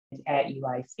at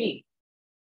UIC.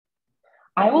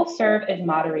 I will serve as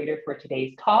moderator for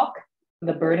today's talk,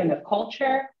 The Burden of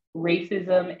Culture,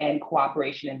 Racism, and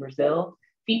Cooperation in Brazil,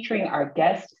 featuring our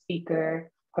guest speaker,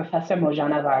 Professor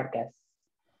Mojana Vargas.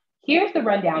 Here's the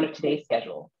rundown of today's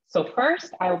schedule. So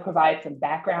first, I will provide some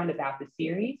background about the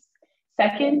series.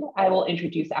 Second, I will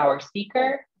introduce our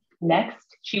speaker. Next,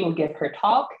 she will give her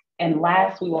talk. And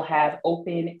last, we will have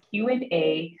open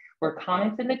Q&A where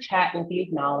comments in the chat will be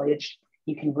acknowledged.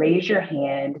 You can raise your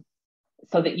hand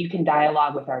so that you can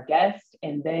dialogue with our guests,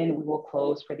 and then we will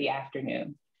close for the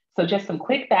afternoon. So just some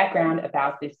quick background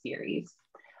about this series.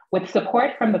 With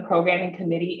support from the Programming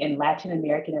Committee in Latin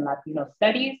American and Latino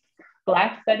Studies,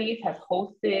 Black Studies has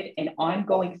hosted an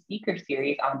ongoing speaker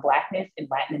series on Blackness in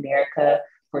Latin America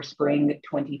for spring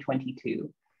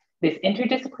 2022. This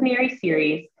interdisciplinary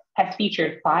series has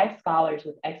featured 5 scholars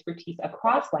with expertise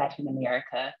across Latin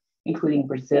America, including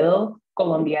Brazil,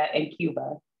 Colombia, and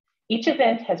Cuba. Each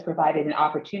event has provided an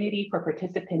opportunity for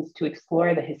participants to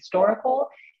explore the historical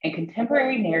and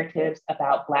contemporary narratives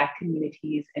about Black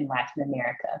communities in Latin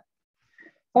America.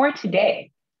 For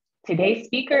today, today's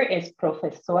speaker is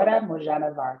Professora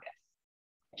Mojana Vargas.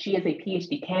 She is a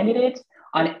PhD candidate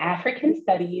on African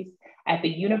Studies at the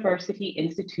University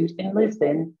Institute in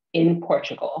Lisbon in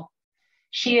Portugal.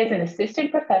 She is an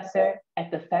assistant professor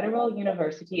at the Federal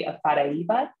University of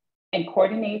Paraíba and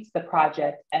coordinates the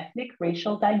project Ethnic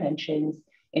Racial Dimensions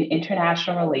in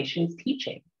International Relations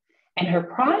Teaching. And her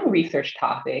prime research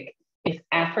topic is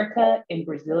Africa in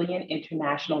Brazilian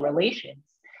International Relations,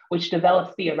 which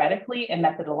develops theoretically and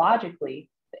methodologically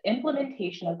the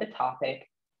implementation of the topic,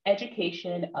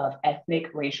 education of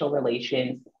ethnic racial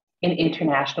relations in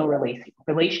international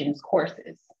relations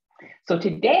courses. So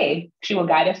today, she will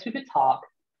guide us through the talk,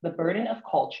 The Burden of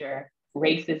Culture,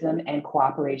 Racism, and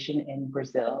Cooperation in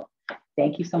Brazil.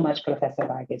 Thank you so much, Professor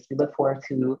Vargas. We look forward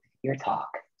to your talk.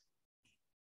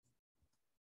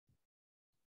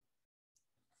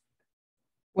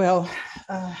 Well,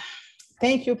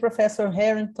 thank you, Professor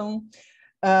Harrington.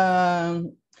 Hi,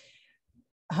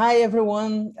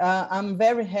 everyone. I'm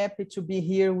very happy to be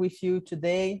here with you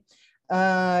today.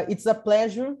 It's a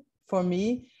pleasure for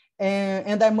me.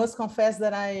 And I must confess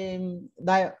that I'm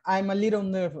a little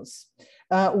nervous.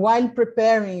 While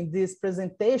preparing this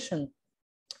presentation,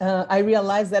 I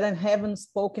realized that I haven't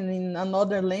spoken in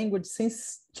another language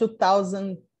since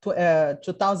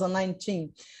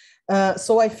 2019.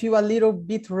 So I feel a little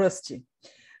bit rusty.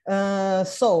 I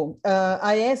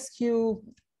ask you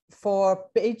for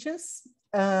patience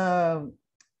to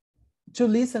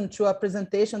listen to a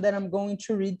presentation that I'm going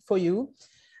to read for you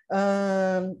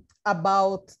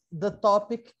about the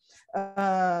topic,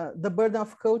 The Burden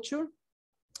of Culture.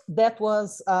 That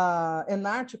was an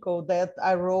article that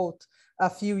I wrote a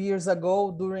few years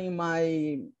ago during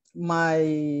my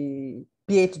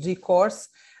PhD course.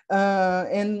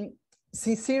 And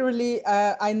sincerely,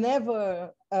 I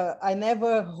never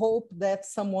hoped that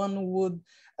someone would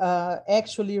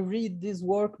actually read this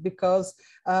work, because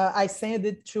I sent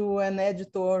it to an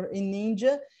editor in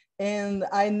India, and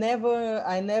I never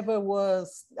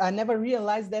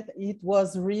realized that it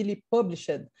was really published.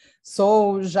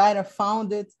 So Jaira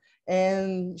found it,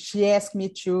 and she asked me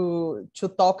to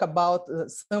talk about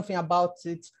something about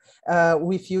it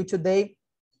with you today.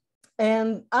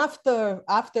 And after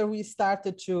we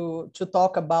started to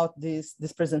talk about this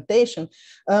presentation,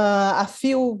 a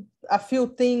few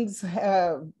things,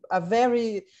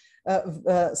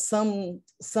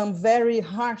 some very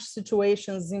harsh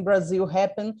situations in Brazil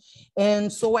happen,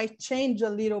 and so I changed a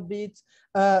little bit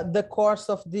the course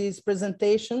of this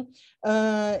presentation,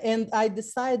 and I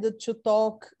decided to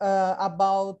talk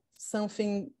about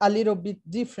something a little bit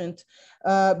different,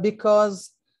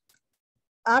 because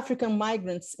African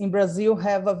migrants in Brazil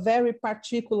have a very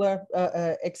particular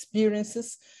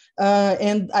experiences,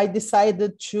 and I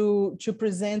decided to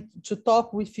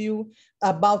talk with you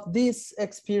about this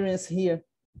experience here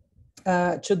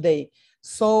today.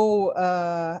 So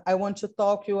I want to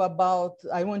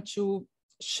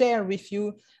share with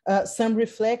you some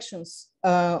reflections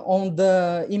on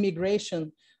the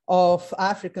immigration of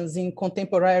Africans in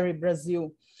contemporary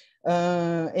Brazil.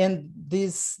 And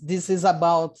this is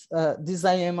about this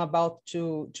I am about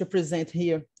to present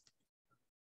here.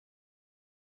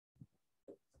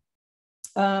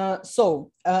 I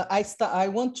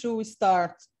want to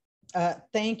start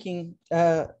thanking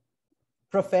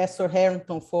Professor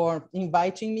Harrington for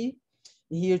inviting me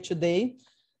here today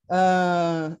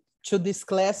to this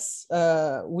class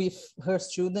with her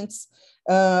students.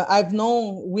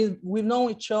 We've known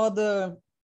each other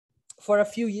for a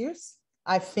few years.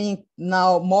 I think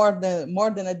now more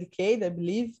than a decade, I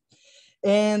believe.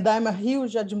 and I'm a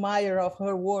huge admirer of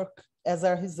her work as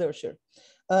a researcher.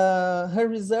 Her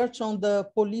research on the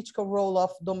political role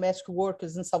of domestic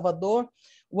workers in Salvador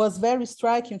was very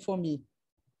striking for me,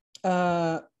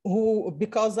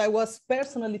 because I was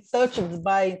personally touched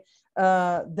by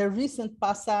the recent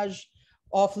passage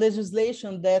of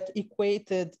legislation that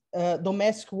equated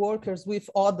domestic workers with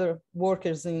other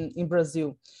workers in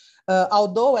Brazil.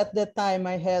 Although at that time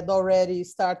I had already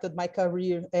started my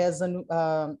career as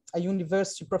a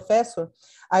university professor,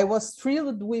 I was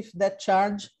thrilled with that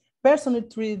charge, personally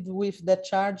thrilled with that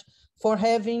charge, for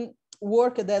having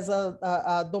worked as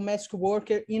a domestic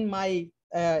worker in my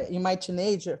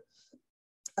teenager,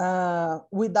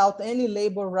 without any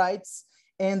labor rights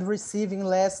and receiving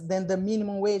less than the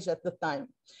minimum wage at the time.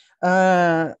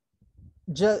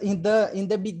 In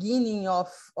the beginning of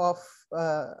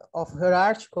her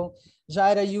article,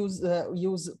 Jaira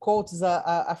quotes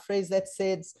a phrase that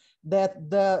says that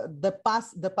the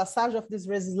passage of this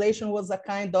legislation was a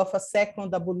kind of a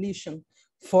second abolition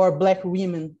for Black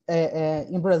women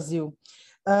in Brazil.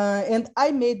 And I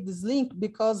made this link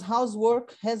because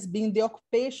housework has been the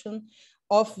occupation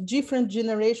of different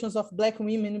generations of Black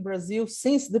women in Brazil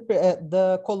since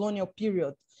the colonial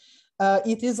period.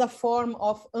 It is a form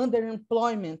of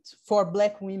underemployment for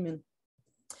Black women.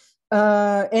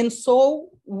 And so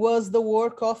was the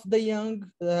work of the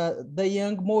young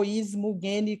Moise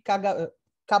Mugeni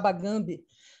Kabagambi,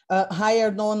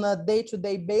 hired on a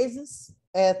day-to-day basis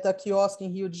at a kiosk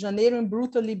in Rio de Janeiro and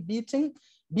brutally beaten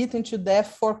to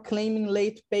death for claiming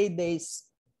late paydays.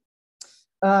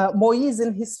 Moise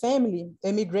and his family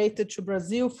emigrated to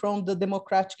Brazil from the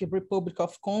Democratic Republic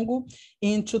of Congo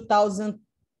in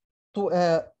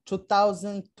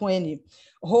 2020,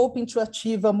 hoping to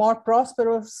achieve a more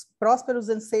prosperous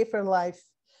and safer life,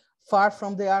 far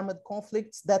from the armed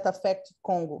conflicts that affected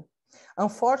Congo.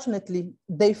 Unfortunately,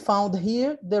 they found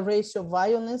here the racial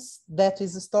violence that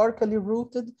is historically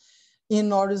rooted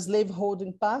in our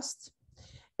slaveholding past,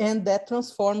 and that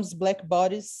transforms Black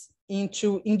bodies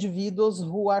into individuals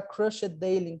who are crushed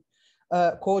daily,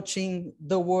 quoting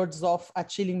the words of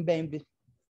Achille Mbembe.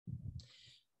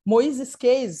 Moise's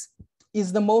case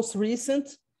is the most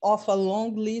recent of a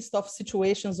long list of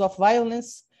situations of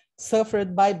violence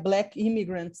suffered by Black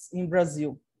immigrants in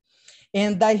Brazil.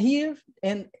 And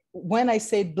when I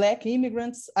say Black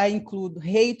immigrants, I include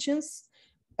Haitians,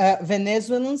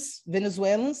 Venezuelans,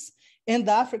 and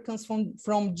Africans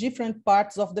from different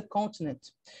parts of the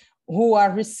continent, who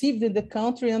are received in the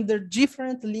country under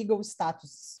different legal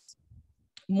statuses.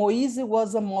 Moise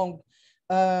was among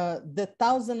the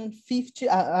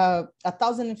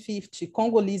 1,050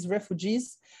 Congolese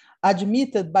refugees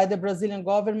admitted by the Brazilian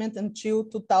government until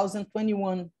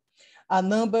 2021, a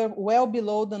number well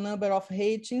below the number of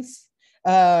Haitians,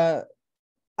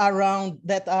 around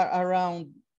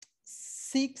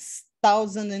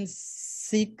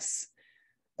 6,006.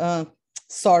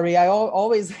 Sorry, I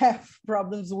always have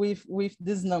problems with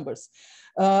these numbers,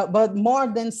 but more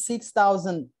than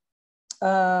 6,000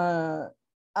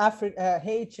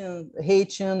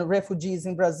 Haitian refugees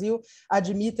in Brazil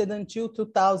admitted until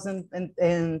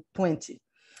 2020.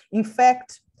 In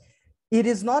fact, it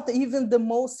is not even the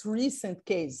most recent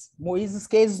case. Moise's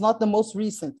case is not the most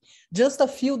recent. Just a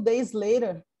few days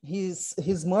later,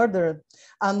 his murderer,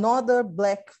 another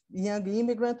Black young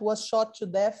immigrant, was shot to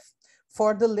death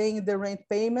for delaying the rent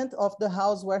payment of the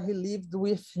house where he lived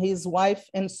with his wife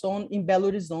and son in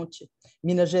Belo Horizonte,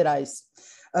 Minas Gerais.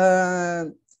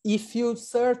 If you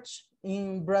search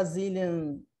in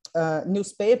Brazilian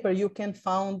newspaper, you can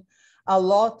find a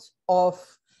lot of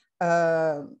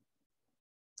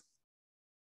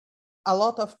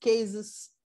cases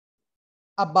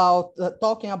about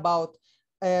talking about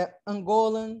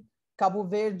Angolan, Cabo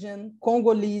Verdean,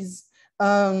 Congolese,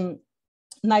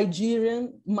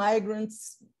 Nigerian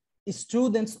migrants,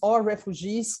 students or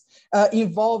refugees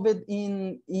involved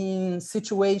in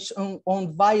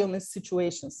violent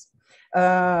situations.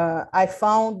 I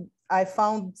found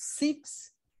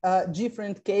 6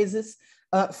 different cases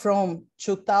from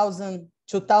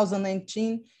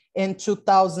 2019 and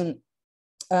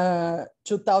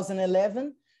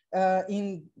 2011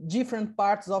 in different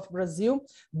parts of Brazil,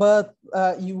 but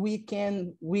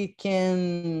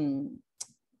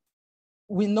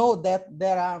we know that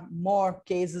there are more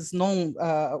cases,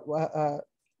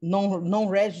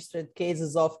 non-registered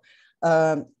cases of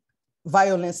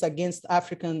violence against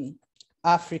African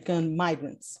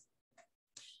migrants.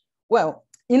 Well,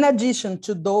 in addition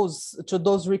to those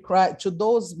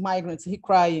migrants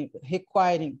requiring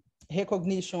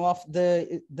recognition of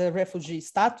the refugee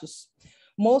status,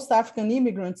 most African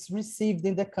immigrants received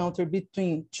in the country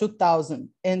between 2000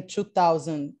 and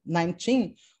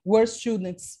 2019 were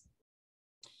students.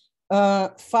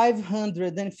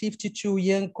 552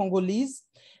 young Congolese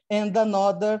and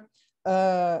another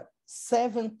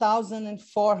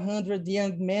 7,400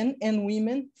 young men and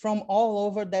women from all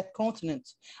over that continent,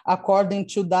 according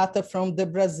to data from the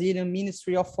Brazilian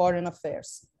Ministry of Foreign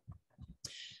Affairs.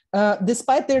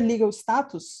 Despite their legal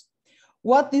status,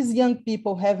 what these young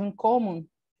people have in common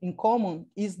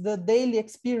is the daily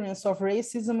experience of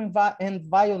racism and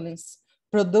violence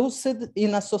produced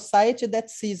in a society that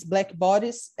sees Black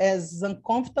bodies as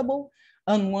uncomfortable,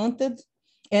 unwanted,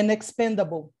 and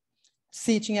expendable.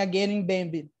 Citing again in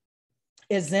Bembe,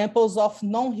 examples of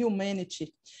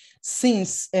non-humanity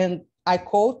since, and I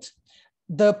quote,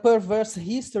 the perverse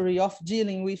history of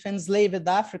dealing with enslaved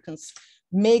Africans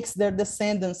makes their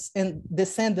descendants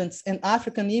and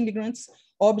African immigrants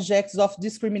objects of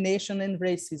discrimination and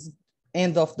racism,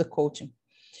 end of the quoting.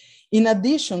 In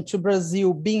addition to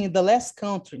Brazil being the last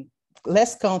country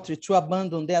to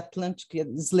abandon the Atlantic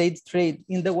slave trade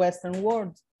in the Western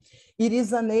world, it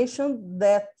is a nation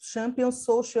that champions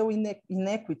social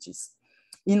inequities,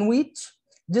 in which,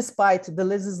 despite the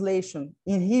legislation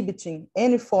inhibiting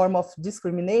any form of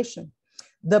discrimination,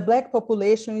 the Black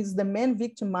population is the main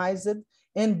victimized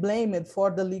and blamed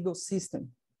for the legal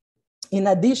system. In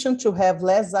addition to have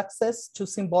less access to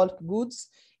symbolic goods,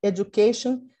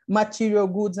 education, material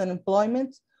goods, and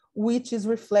employment, which is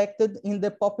reflected in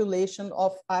the population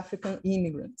of African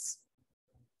immigrants.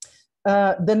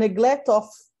 The neglect of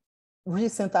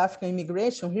recent African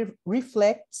immigration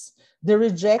reflects the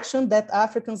rejection that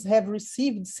Africans have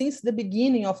received since the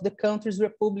beginning of the country's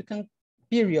Republican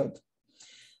period.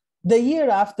 The year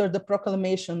after the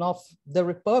proclamation of the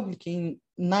Republic in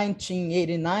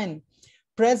 1989,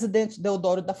 President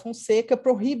Deodoro da Fonseca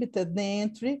prohibited the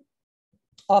entry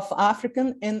of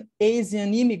African and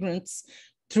Asian immigrants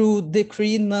through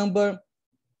Decree number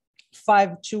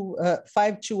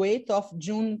 528 of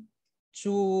June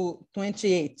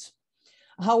 28.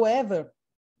 However,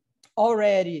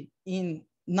 already in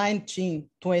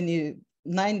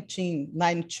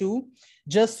 1992,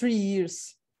 just 3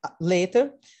 years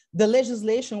later, the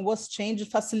legislation was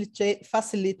changed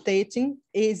facilitating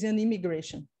Asian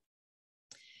immigration.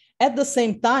 At the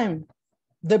same time,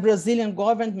 the Brazilian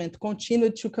government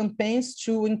continued to campaigns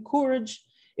to encourage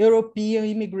European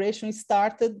immigration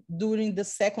started during the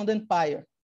Second Empire,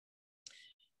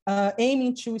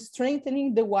 aiming to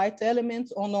strengthening the white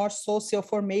element on our social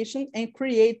formation and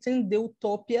creating the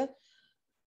utopia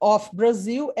of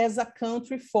Brazil as a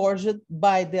country forged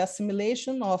by the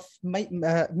assimilation of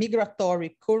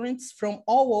migratory currents from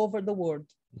all over the world.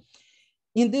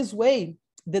 In this way,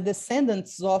 the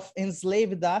descendants of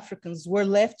enslaved Africans were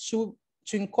left to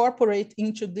incorporate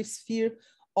into the sphere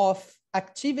of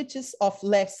activities of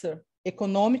lesser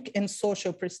economic and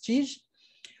social prestige,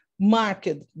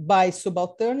 marked by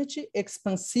subalternity,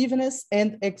 expansiveness,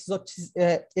 and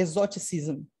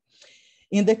exoticism.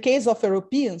 In the case of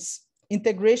Europeans,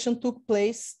 integration took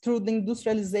place through the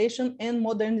industrialization and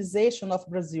modernization of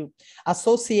Brazil,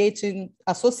 associating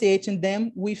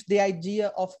them with the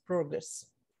idea of progress.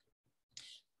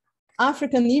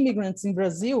 African immigrants in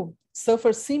Brazil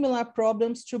suffer similar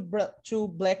problems to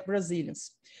Black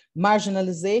Brazilians: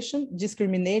 marginalization,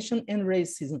 discrimination, and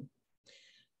racism.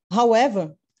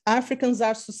 However, Africans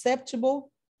are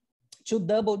susceptible to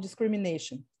double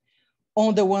discrimination.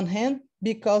 On the one hand,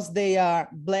 because they are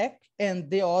Black,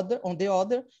 and on the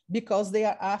other, because they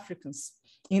are Africans,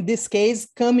 in this case,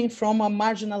 coming from a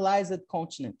marginalized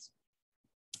continent.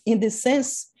 In this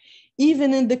sense,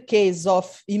 even in the case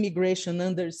of immigration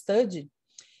under study,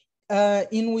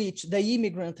 in which the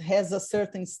immigrant has a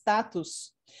certain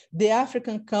status, the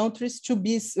African countries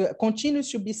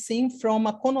continues to be seen from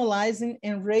a colonizing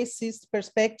and racist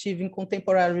perspective in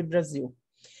contemporary Brazil.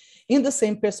 In the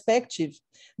same perspective,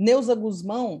 Neuza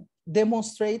Guzmão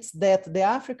demonstrates that the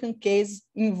African case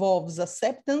involves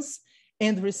acceptance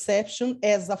and reception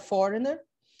as a foreigner,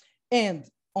 and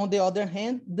on the other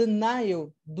hand,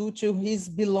 denial due to his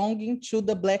belonging to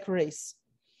the Black race.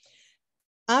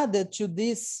 Added to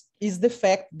this is the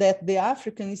fact that the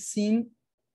African is seen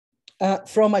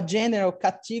from a general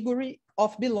category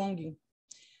of belonging,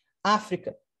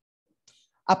 Africa,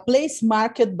 a place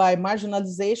marked by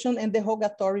marginalization and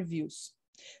derogatory views.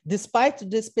 Despite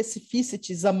the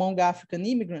specificities among African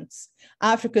immigrants,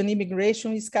 African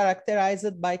immigration is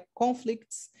characterized by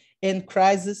conflicts and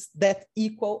crises that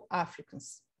equal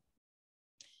Africans.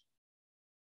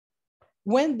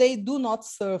 When they do not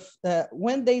suffer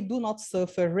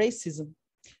racism,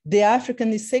 the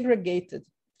African is segregated,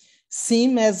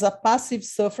 seen as a passive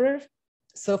sufferer,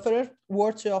 sufferer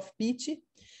worthy of pity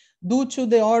due to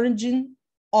the origin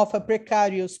of a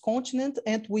precarious continent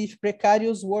and with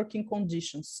precarious working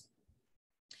conditions.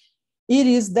 It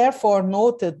is therefore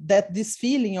noted that this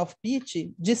feeling of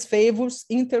pity disfavors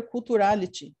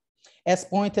interculturality, as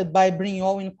pointed by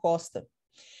Brignol and Costa,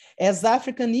 as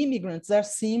African immigrants are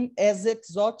seen as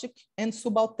exotic and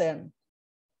subaltern.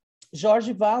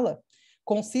 Jorge Valla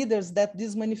considers that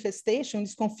this manifestation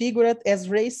is configured as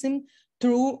racism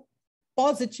through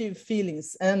positive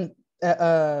feelings and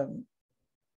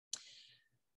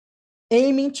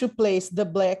aiming to place the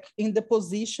Black in the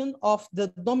position of the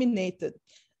dominated,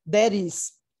 that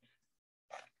is,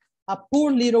 a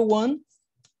poor little one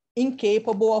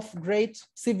incapable of great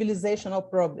civilizational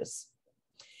progress.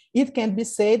 It can be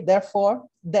said, therefore,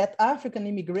 that African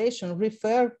immigration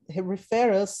refers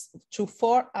us to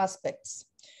four aspects.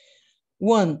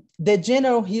 One, the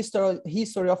general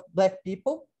history of Black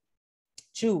people.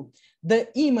 Two, the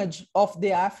image of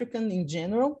the African in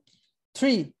general.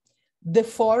 Three, the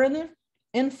foreigner.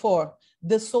 And four,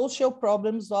 the social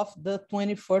problems of the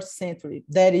 21st century,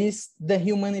 that is the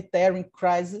humanitarian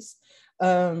crisis,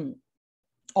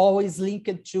 always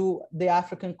linked to the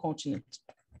African continent.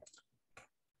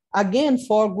 Again,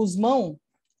 for Guzmão,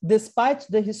 despite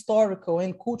the historical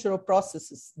and cultural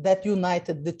processes that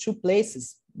united the two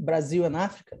places, Brazil and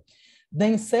Africa, the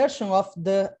insertion of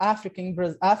the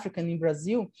African in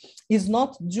Brazil is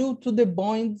not due to the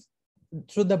bond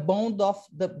of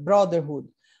the brotherhood,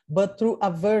 but through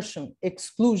aversion,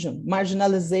 exclusion,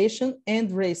 marginalization, and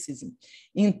racism.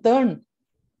 In turn,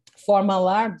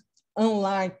 formalized,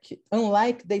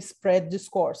 unlike the spread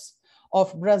discourse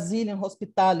of Brazilian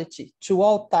hospitality to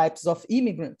all types of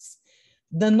immigrants,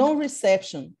 the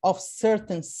non-reception of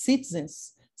certain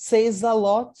citizens says a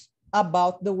lot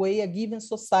about the way a given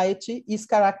society is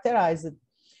characterized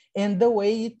and the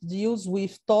way it deals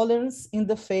with tolerance in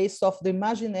the face of the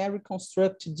imaginary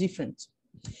construct different.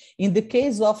 In the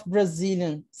case of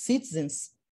Brazilian citizens,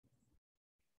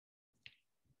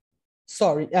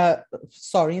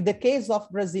 in the case of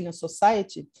Brazilian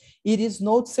society, it is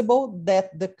noticeable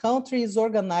that the country is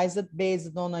organized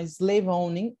based on a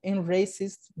slave-owning and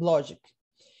racist logic.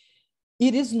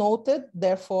 It is noted,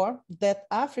 therefore, that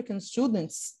African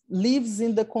students live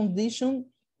in the condition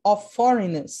of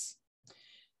foreigners,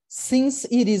 since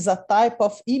it is a type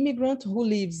of immigrant who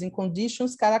lives in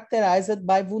conditions characterized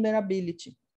by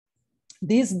vulnerability.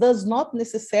 This does not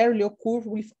necessarily occur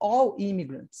with all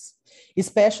immigrants,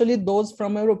 especially those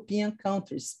from European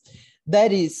countries.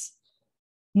 That is,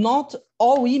 not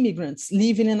all immigrants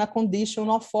living in a condition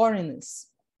of foreigners.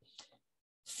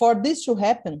 For this to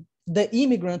happen, the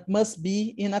immigrant must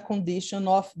be in a condition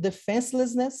of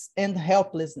defenselessness and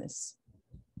helplessness.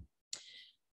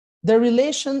 The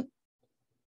relation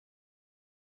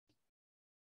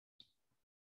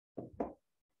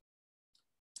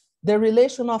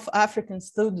of African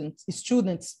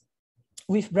students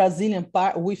with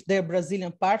their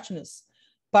Brazilian partners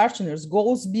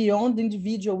goes beyond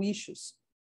individual issues,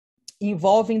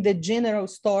 involving the general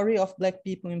story of Black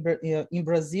people in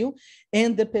Brazil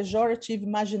and the pejorative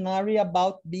imaginary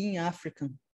about being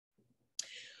African,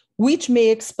 which may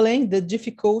explain the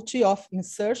difficulty of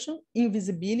insertion,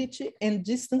 invisibility, and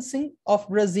distancing of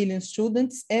Brazilian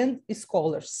students and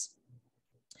scholars.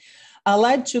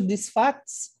 Allied to these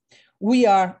facts, we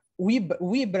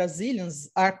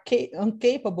Brazilians are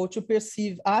incapable to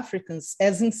perceive Africans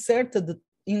as inserted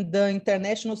in the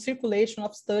international circulation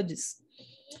of studies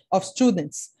of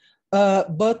students,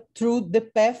 but through the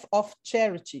path of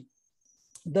charity.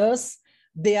 Thus,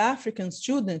 the African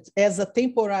student as a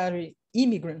temporary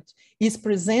immigrant is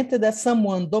presented as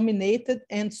someone dominated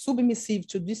and submissive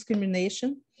to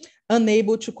discrimination,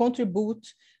 unable to contribute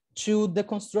to the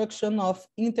construction of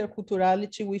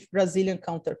interculturality with Brazilian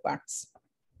counterparts.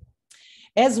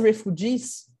 As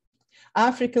refugees,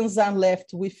 Africans are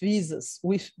left with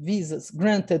visas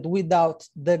granted without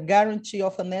the guarantee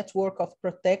of a network of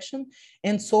protection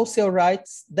and social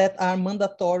rights that are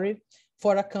mandatory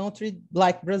for a country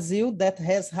like Brazil that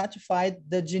has ratified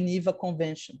the Geneva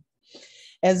Convention.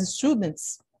 As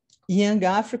students, young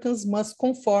Africans must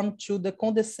conform to the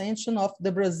condescension of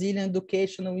the Brazilian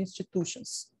educational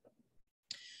institutions.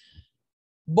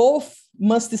 Both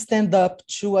must stand up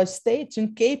to a state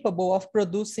incapable of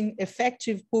producing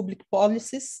effective public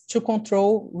policies to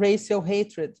control racial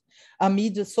hatred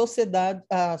amid a social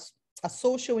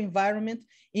environment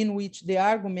in which the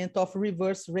argument of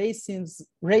reverse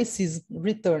racism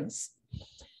returns.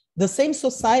 The same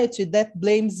society that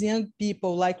blames young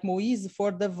people like Moise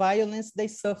for the violence they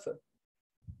suffer.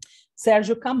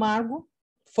 Sérgio Camargo,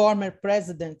 former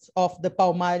president of the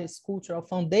Palmares Cultural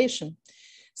Foundation,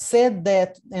 said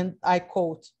that, and I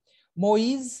quote,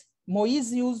 Moise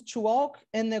used to walk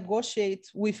and negotiate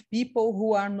with people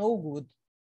who are no good.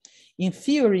 In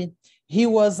theory, he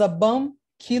was a bum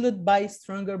killed by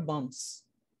stronger bums.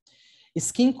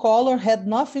 Skin color had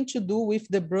nothing to do with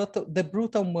the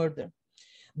brutal murder.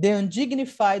 The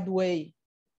undignified way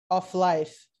of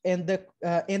life and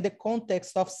the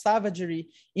context of savagery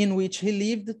in which he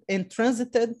lived and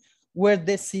transited were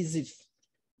decisive.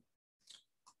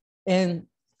 And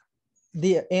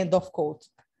the end of quote.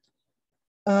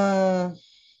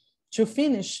 To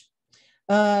finish,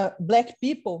 Black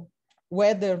people,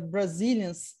 whether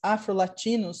Brazilians,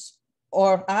 Afro-Latinos,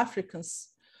 or Africans,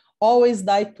 always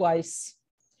die twice.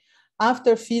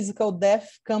 After physical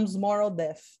death comes moral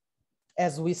death,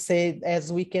 as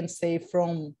we can see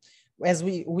from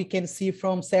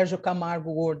Sergio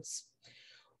Camargo's words.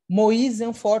 Moise,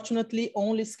 unfortunately,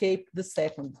 only escaped the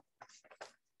second.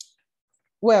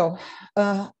 Well,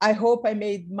 I hope I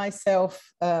made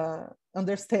myself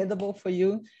understandable for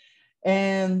you.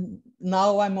 And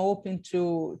now I'm open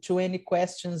to any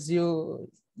questions you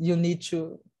need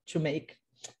to make.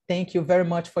 Thank you very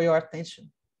much for your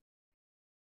attention.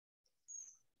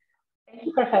 Thank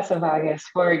you, Professor Vargas,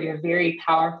 for your very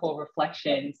powerful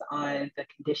reflections on the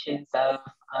conditions of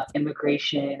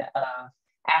immigration of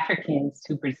Africans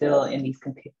to Brazil in these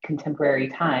contemporary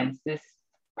times. This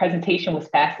presentation was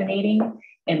fascinating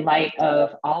in light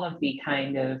of all of the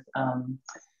kind of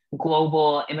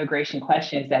global immigration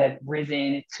questions that have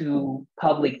risen to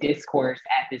public discourse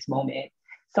at this moment.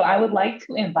 So I would like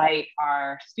to invite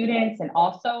our students and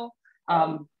also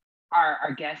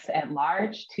our guests at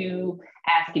large to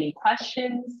ask any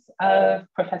questions of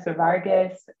Professor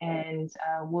Vargas, and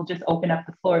we'll just open up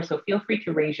the floor. So feel free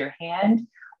to raise your hand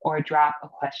or drop a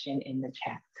question in the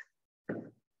chat.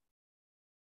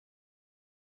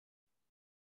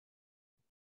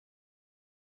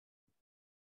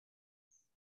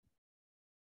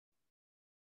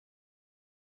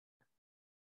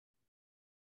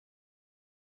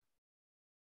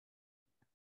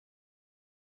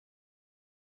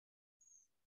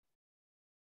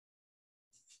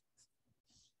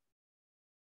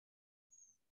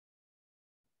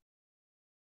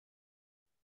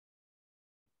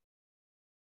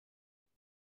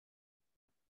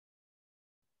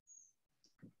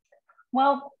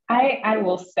 Well, I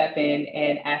will step in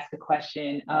and ask a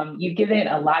question. You've given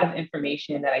a lot of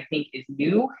information that I think is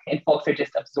new, and folks are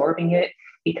just absorbing it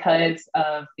because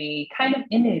of the kind of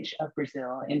image of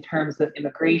Brazil in terms of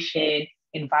immigration,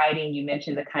 inviting. You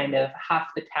mentioned the kind of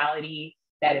hospitality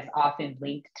that is often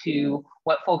linked to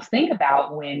what folks think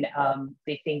about when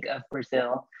they think of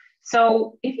Brazil.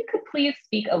 So if you could please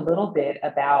speak a little bit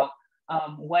about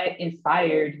what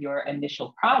inspired your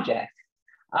initial project.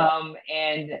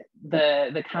 And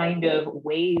the kind of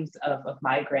waves of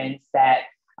migrants that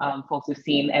folks have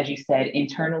seen, as you said,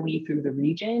 internally through the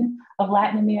region of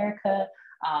Latin America,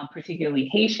 particularly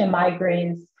Haitian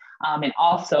migrants, and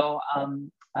also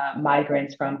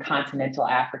migrants from continental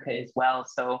Africa as well.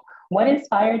 So what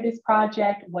inspired this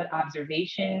project? What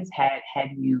observations had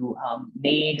you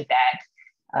made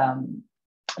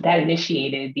that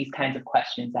initiated these kinds of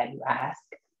questions that you ask?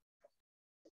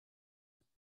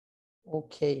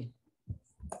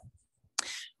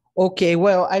 Okay,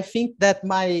 well, I think that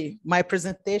my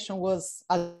presentation was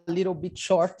a little bit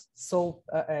short, so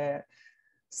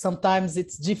sometimes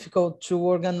it's difficult to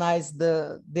organize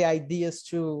the ideas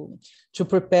to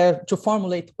prepare, to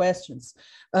formulate questions.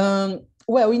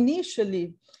 Well,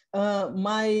 initially,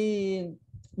 my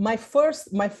first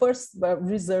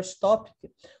research topic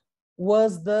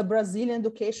was the Brazilian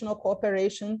educational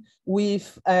cooperation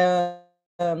with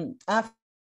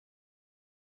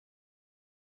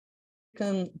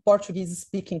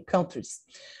Portuguese-speaking countries.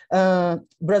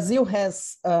 Brazil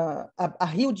has a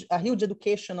huge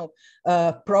educational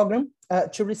program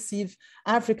to receive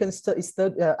African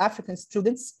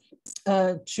students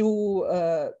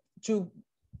to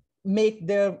make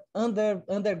their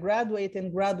undergraduate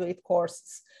and graduate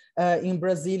courses in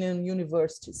Brazilian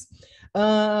universities.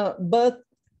 But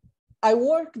I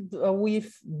worked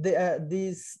with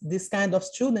this kind of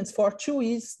students for 2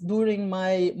 years during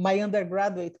my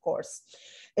undergraduate course.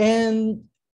 And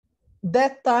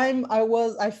that time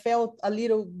I felt a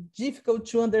little difficult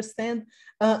to understand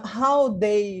how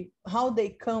they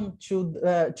come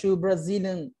to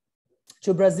Brazilian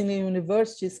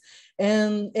universities,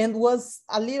 and was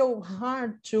a little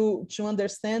hard to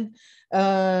understand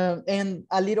and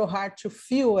a little hard to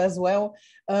feel as well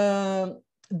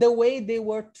the way they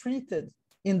were treated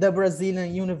in the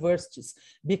Brazilian universities,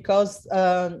 because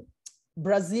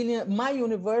Brazilian, my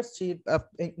university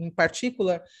in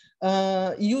particular,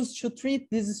 used to treat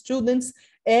these students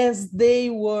as they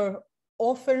were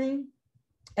offering,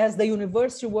 as the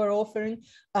university were offering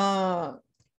a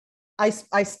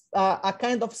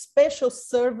kind of special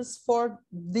service for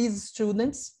these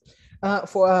students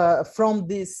from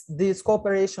this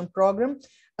cooperation program.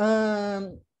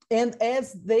 And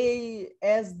as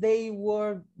they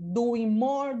were doing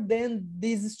more than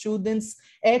these students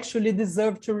actually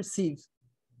deserve to receive.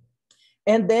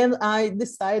 And then I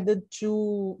decided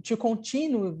to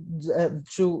continue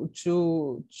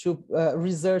to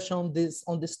research on this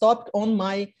topic on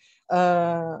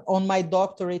my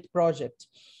doctorate project.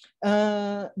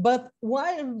 But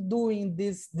while doing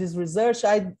this research,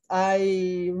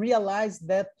 I realized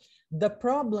that the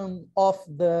problem of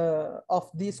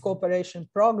this cooperation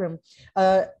program,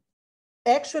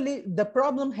 actually the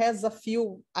problem has a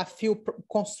few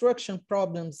construction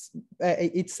problems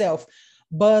itself,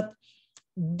 but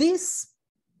these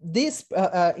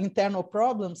internal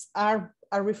problems are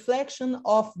a reflection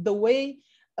of the way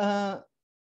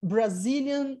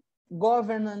Brazilian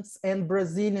governance and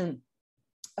Brazilian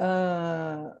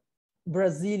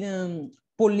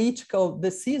political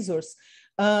decisors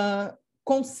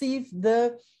conceive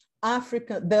the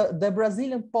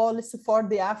Brazilian policy for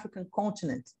the African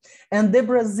continent. And the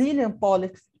Brazilian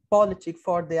policy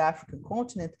for the African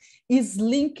continent is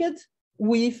linked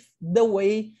with the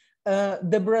way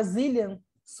the Brazilian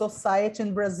society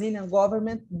and Brazilian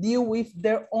government deal with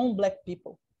their own Black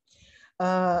people.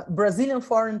 Brazilian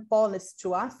foreign policy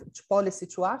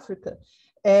to Africa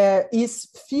is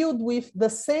filled with the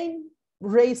same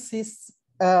racist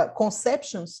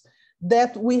conceptions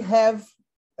that we have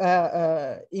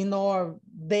in our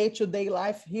day-to-day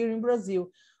life here in Brazil,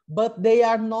 but they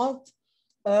are not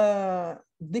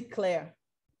declared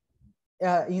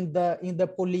in the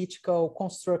political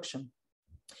construction.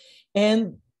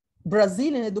 And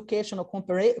Brazilian educational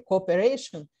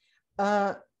cooperation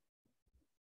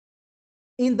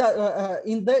in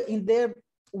their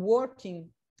working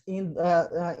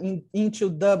into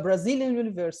the Brazilian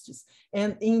universities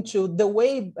and into the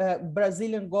way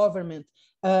Brazilian government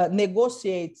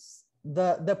negotiates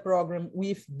the program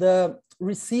with the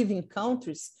receiving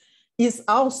countries is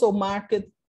also marked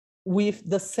with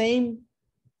the same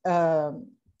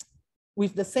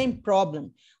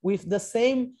problem, with the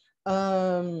same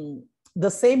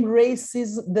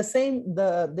racism,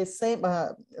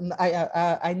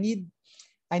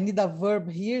 I need a verb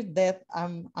here that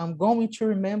I'm going to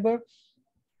remember.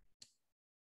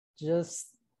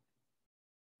 Just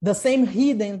the same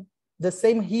hidden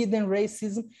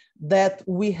racism that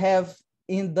we have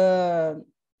in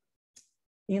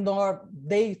our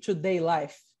day-to-day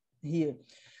life here,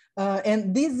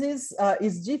 and this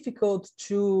is difficult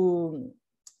to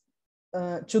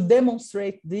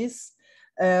demonstrate this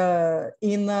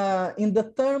in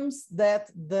the terms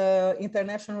that the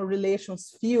international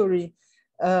relations theory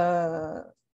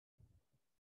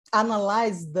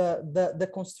analyze the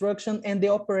construction and the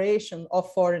operation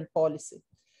of foreign policy.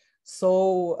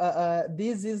 So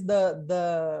this is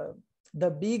the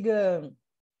bigger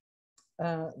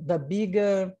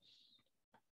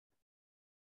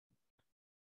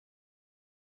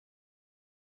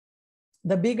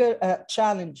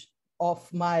challenge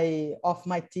of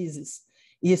my thesis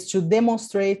is to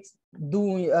demonstrate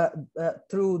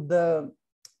through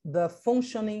the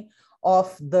functioning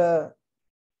of the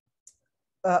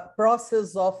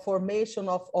process of formation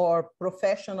of our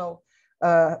professional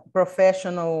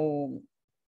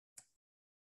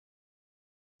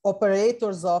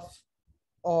operators of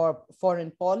our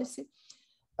foreign policy,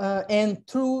 and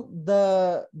through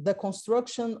the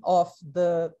construction of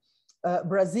the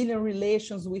Brazilian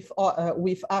relations with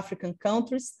African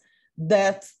countries,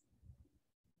 that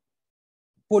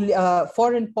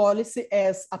foreign policy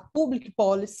as a public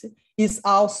policy is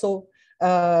also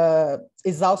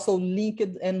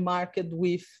linked and marked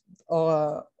with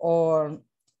or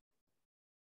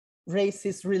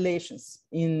racist relations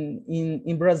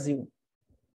in Brazil.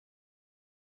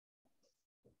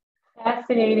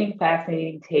 Fascinating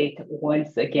take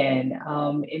once again,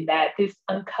 in that this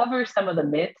uncovers some of the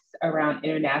myths around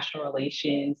international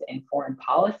relations and foreign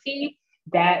policy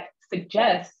that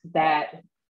suggests that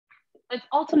it's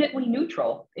ultimately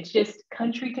neutral. It's just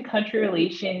country to country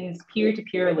relations, peer to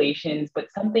peer relations,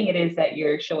 but something it is that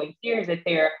you're showing here is that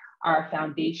there are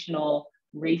foundational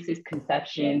racist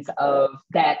conceptions of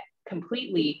that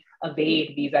completely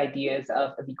evade these ideas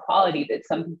of equality that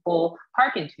some people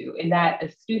hearken to, and that a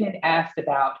student asked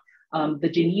about the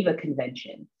Geneva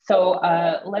Convention. So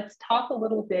let's talk a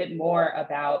little bit more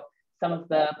about some of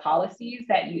the policies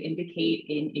that you indicate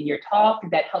in your talk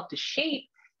that help to shape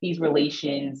these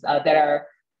relations that are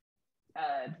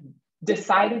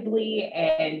decidedly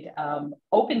and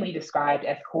openly described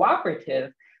as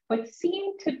cooperative, but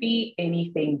seem to be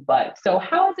anything but. So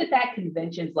how is it that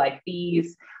conventions like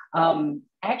these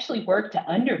actually work to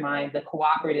undermine the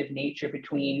cooperative nature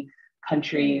between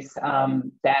countries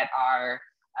that are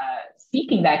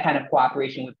seeking that kind of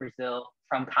cooperation with Brazil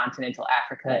from continental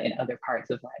Africa and other parts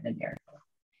of Latin America?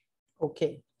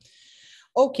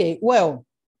 Okay. Well,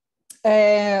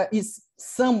 is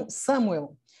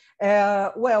Samuel.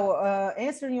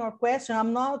 Answering your question,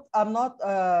 I'm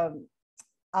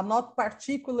not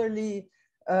particularly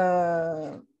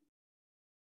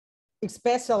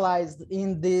specialized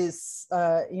in this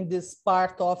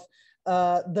part of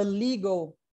the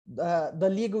legal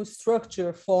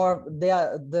structure for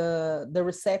the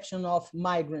reception of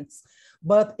migrants.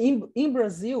 But in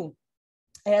Brazil,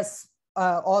 as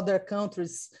other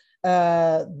countries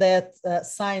that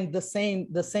signed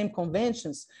the same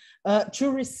conventions,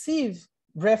 to receive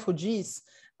refugees,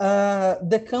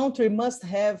 the country must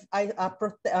have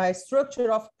a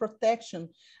structure of protection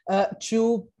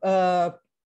to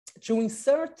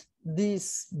insert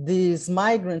these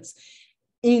migrants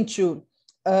into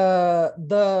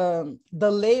the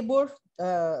labor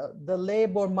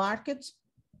market,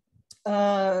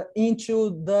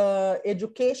 into the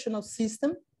educational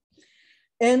system,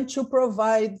 and to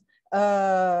provide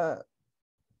it's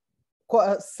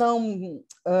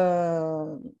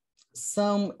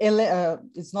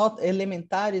not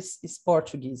elementar, it's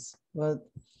Portuguese, but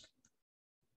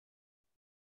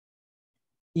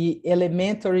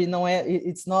elementary,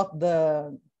 it's not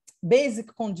the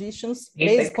basic conditions,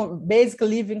 basic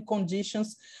living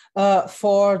conditions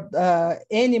for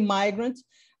any migrant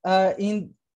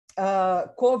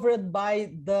covered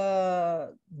by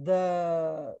the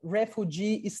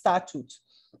refugee statute.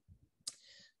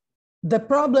 The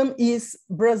problem is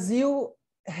Brazil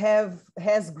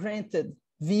has granted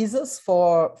visas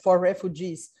for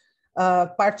refugees,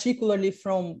 particularly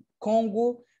from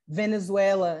Congo,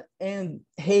 Venezuela, and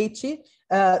Haiti,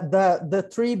 the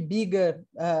three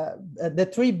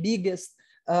biggest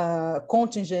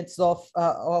contingents of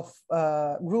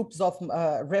groups of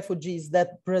refugees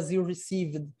that Brazil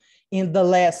received in the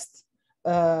last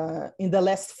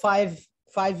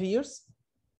 5 years,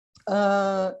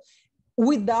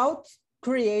 without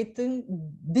creating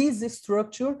this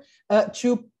structure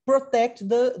to protect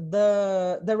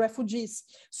the refugees.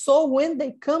 So when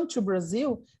they come to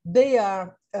Brazil, they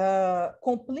are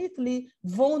completely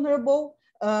vulnerable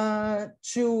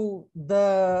to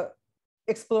the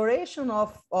exploration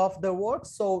of the work.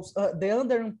 So the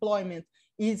underemployment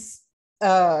is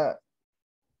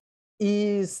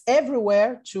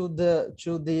everywhere to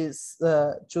these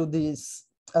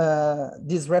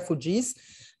refugees.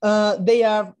 They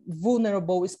are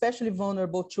vulnerable, especially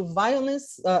vulnerable to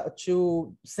violence,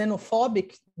 to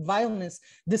xenophobic violence,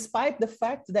 despite the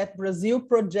fact that Brazil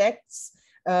projects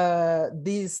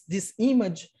this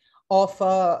image of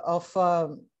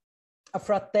a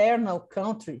fraternal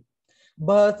country.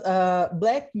 But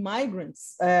Black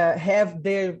migrants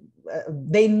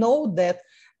they know that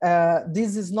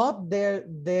this is not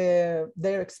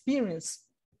their experience.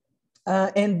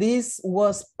 And this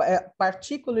was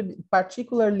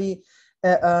particularly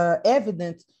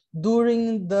evident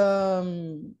during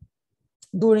the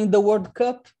World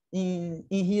Cup in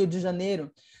Rio de Janeiro,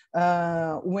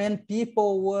 when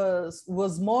people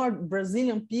was more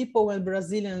Brazilian people and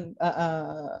Brazilian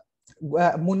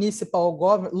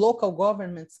local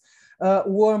governments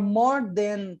were more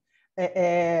than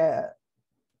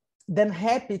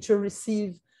happy to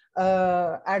receive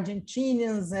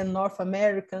Argentinians and North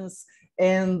Americans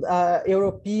and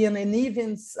European and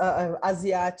even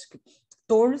Asiatic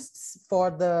tourists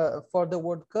for the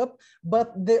World Cup.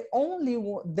 But the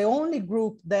only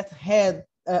group that had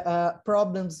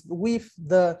problems with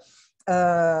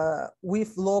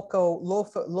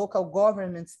local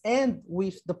governments and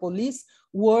with the police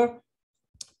were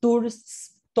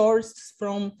tourists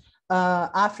from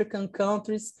African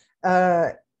countries,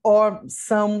 or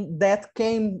some that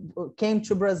came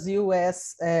to Brazil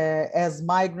as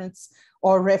migrants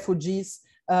or refugees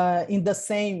in the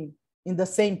same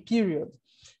period.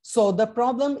 So the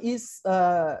problem is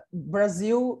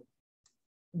Brazil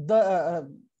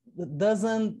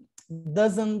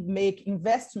doesn't make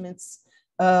investments,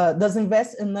 doesn't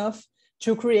invest enough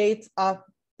to create a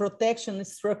protection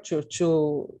structure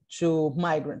to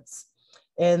migrants,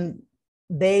 and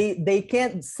they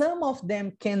can. Some of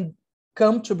them can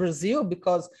come to Brazil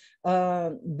because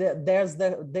there's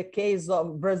the case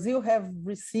of Brazil have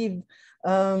received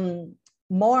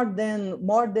more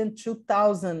than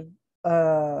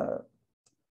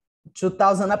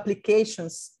 2,000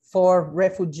 applications for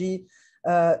refugee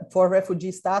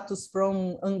status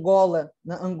from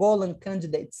Angolan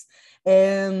candidates,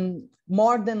 and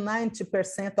more than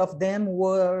 90% of them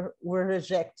were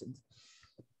rejected.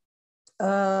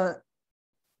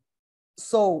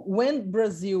 So when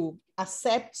Brazil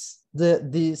accepts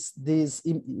this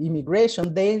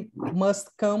immigration, they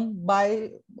must come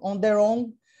on their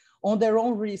own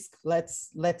risk.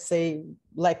 Let's say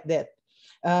like that.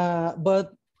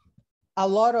 But a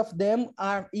lot of them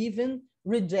are even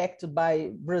rejected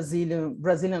by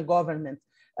Brazilian government.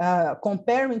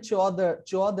 Comparing to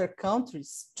other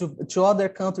countries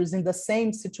in the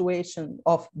same situation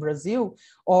of Brazil,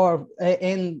 or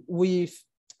and with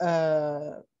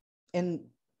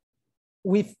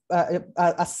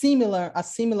a similar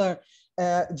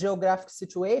geographic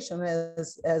situation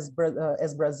as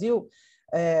Brazil,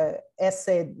 as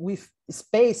said, with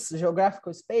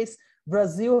geographical space,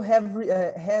 Brazil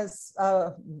has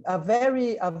a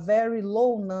very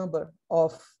low number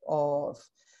of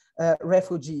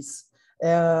refugees.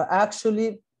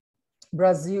 Actually,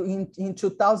 Brazil in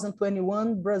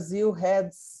 2021, Brazil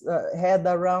had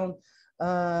around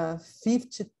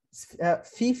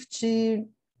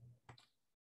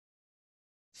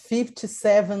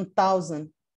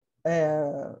 57,000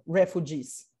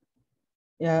 refugees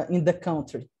in the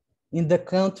country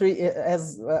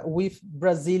as with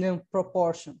Brazilian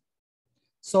proportion.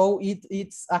 So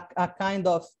it's a kind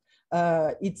of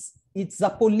it's a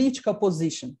political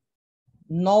position,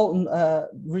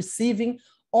 receiving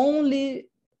only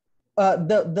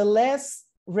the less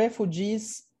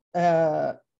refugees,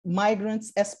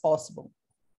 migrants as possible.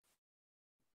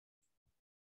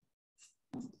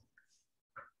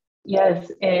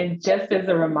 Yes, and just as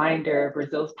a reminder,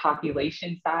 Brazil's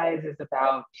population size is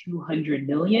about 200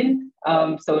 million.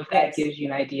 So if that gives you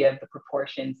an idea of the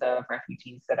proportions of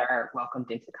refugees that are welcomed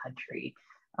into the country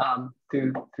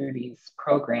through these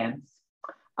programs.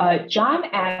 John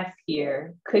asked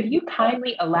here, could you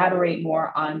kindly elaborate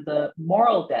more on the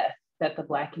moral death that the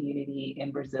Black community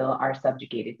in Brazil are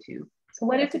subjugated to? So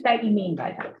what is it that you mean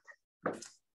by that?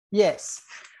 Yes.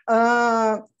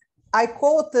 I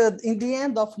quoted in the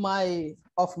end of my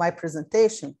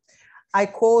presentation, I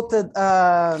quoted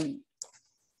a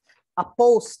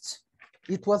post.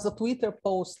 It was a Twitter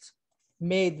post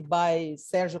made by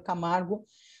Sérgio Camargo.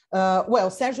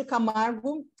 Sérgio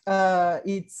Camargo,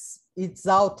 it's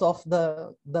out of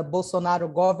the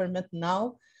Bolsonaro government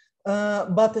now,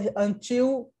 but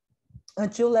until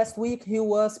last week, he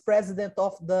was president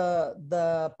of the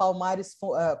Palmares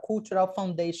Cultural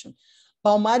Foundation.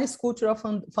 Palmares Cultural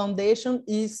Foundation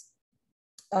is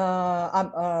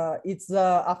it's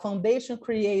a foundation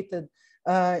created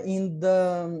in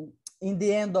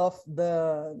the end of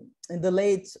in the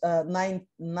late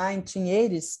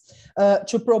 1980s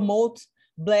to promote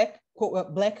Black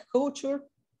culture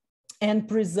and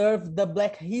preserve the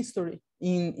Black history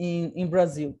in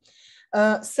Brazil.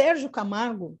 Sérgio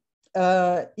Camargo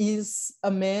is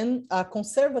a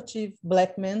conservative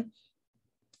Black man,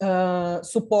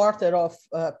 supporter of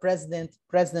President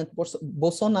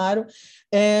Bolsonaro,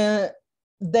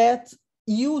 that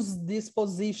used this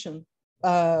position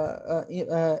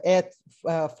at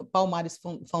Palmares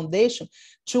Foundation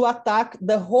to attack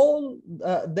the whole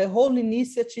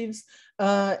initiatives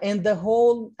and the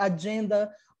whole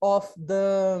agenda of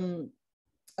the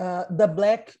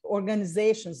Black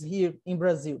organizations here in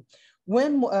Brazil.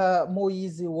 When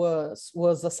Moise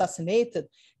was assassinated,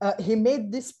 he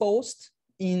made this post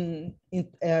in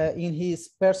his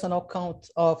personal account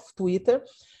of Twitter,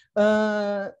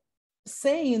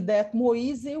 saying that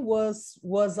Moise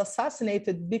was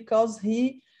assassinated because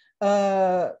he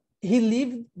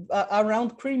lived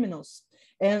around criminals,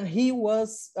 and he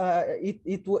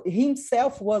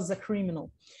himself was a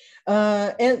criminal.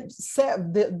 And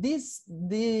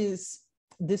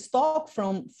this talk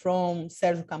from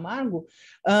Sérgio Camargo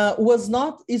was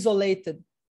not isolated.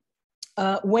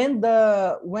 When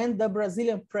the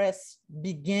Brazilian press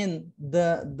began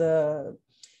the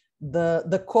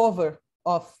cover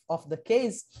of the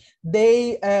case,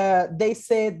 they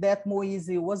said that Moise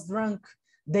was drunk.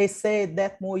 They said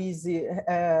that Moise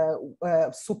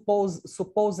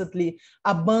supposedly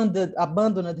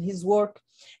abandoned his work,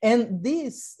 and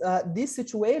this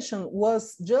situation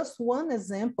was just one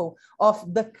example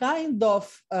of the kind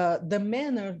of the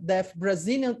manner that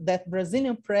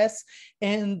Brazilian press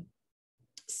and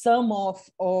some of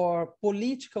our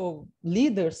political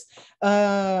leaders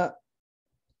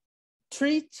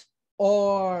treat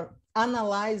or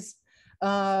analyze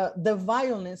the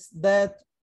violence that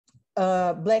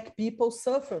Black people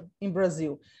suffer in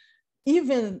Brazil.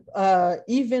 Even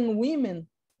women,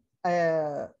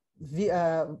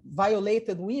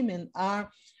 violated women are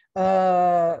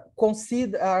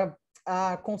considered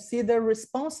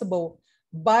responsible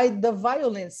by the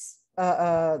violence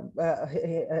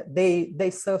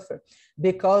they suffer,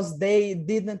 because they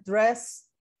didn't dress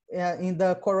in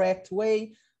the correct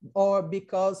way, or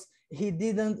because she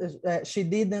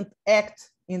didn't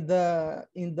act in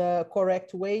the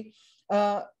correct way.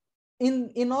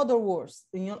 In other words,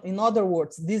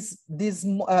 this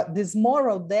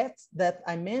moral debt that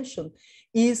I mentioned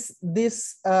is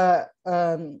the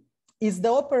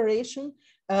operation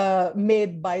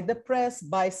made by the press,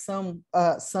 by some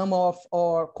of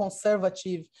our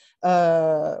conservative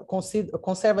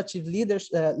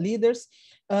leaders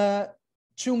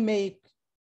to make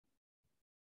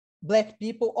Black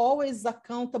people always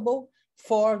accountable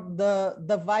for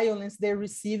the violence they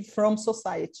receive from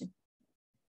society.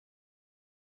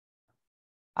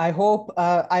 I hope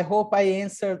I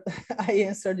answered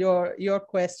your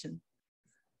question.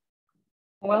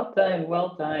 Well done,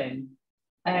 well done.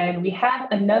 And we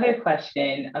have another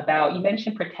question about, you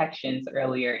mentioned protections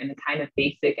earlier and the kind of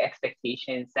basic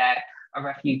expectations that a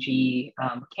refugee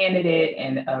candidate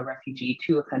and a refugee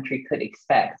to a country could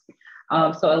expect.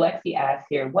 So Alexi asks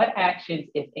here, what actions,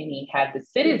 if any, have the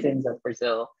citizens of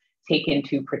Brazil taken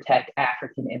to protect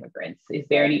African immigrants? Is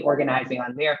there any organizing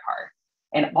on their part?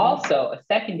 And also a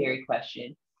secondary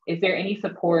question, is there any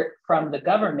support from the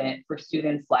government for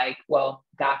students like, well,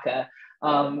 DACA?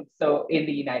 So in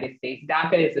the United States,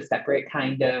 DACA is a separate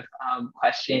kind of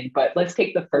question, but let's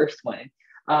take the first one.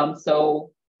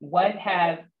 So what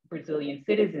have Brazilian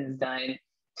citizens done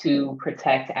to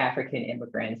protect African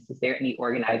immigrants? Is there any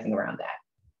organizing around that?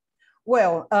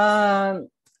 Well,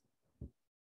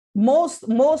 most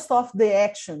of the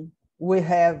action we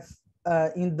have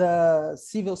in the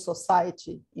civil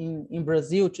society in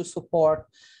Brazil to support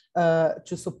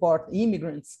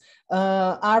immigrants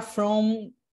are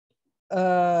from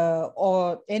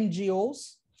or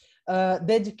NGOs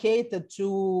dedicated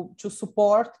to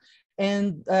support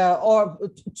and or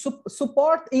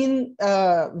support in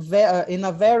a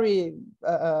very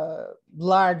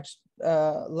large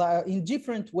in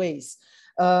different ways.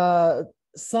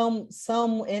 Some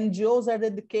NGOs are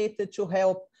dedicated to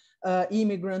help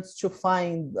immigrants to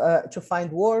find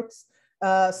works.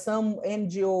 Some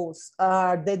NGOs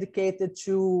are dedicated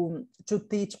to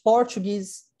teach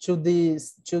Portuguese to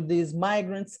these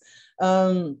migrants.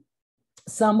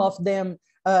 Some of them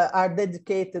are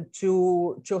dedicated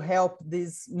to help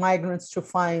these migrants to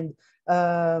find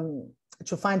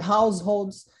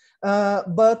households.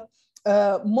 But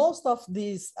most of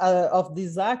this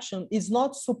action is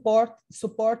not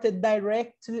supported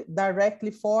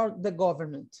directly for the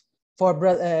government, for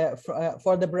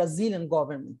the Brazilian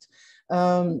government.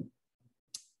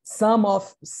 Some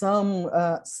of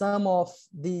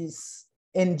these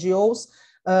NGOs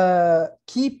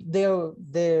keep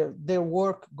their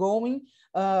work going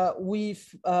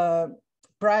with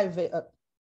private.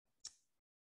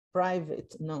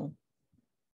 No,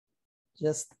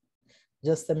 just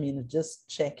a minute, just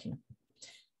checking.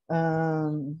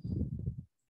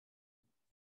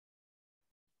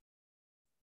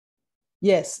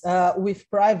 Yes, with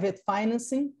private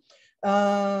financing,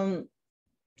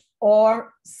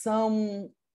 or some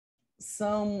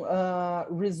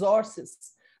resources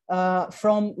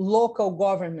from local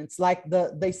governments, like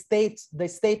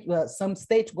some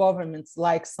state governments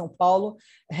like São Paulo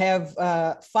have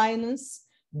finance.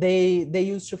 They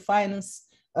used to finance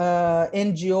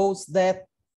NGOs that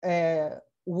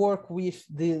work with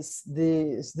these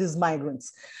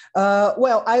migrants.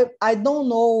 Well, I don't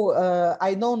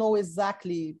know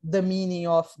exactly the meaning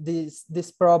of this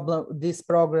program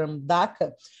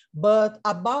DACA, but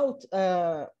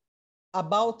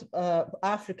about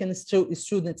African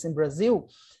students in Brazil,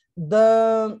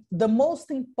 the most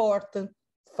important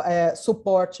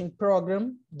supporting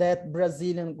program that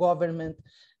Brazilian government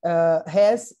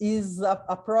has is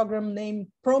a program named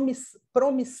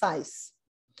Promissais.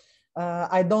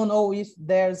 I don't know if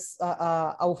there's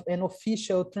an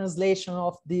official translation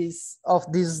of this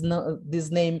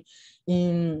name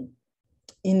in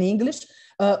English,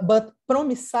 but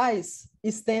Promissais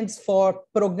stands for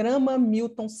Programa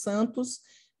Milton Santos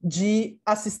de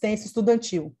Assistência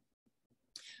Estudantil.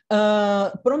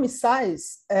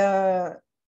 Promissais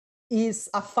is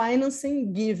a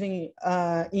financing given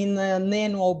in an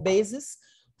annual basis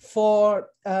for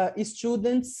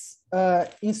students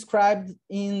inscribed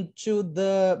into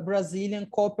the Brazilian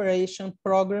cooperation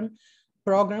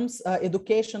programs,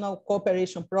 educational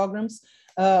cooperation programs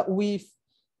with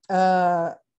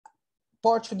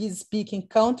Portuguese-speaking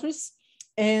countries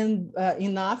and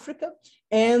in Africa,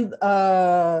 and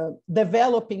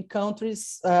developing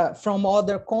countries from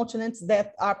other continents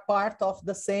that are part of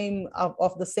the same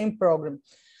program.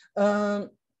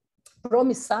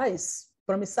 Promissais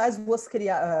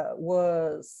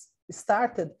was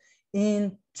started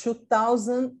in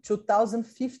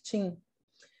 2015,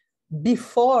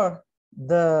 before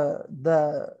the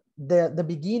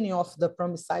beginning of the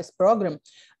Promissais program.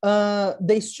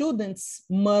 The students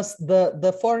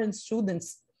the foreign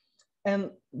students,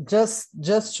 and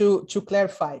just to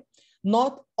clarify,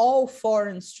 not all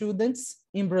foreign students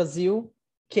in Brazil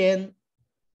can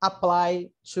apply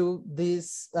to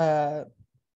this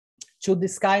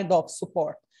kind of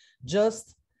support.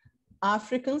 Just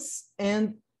Africans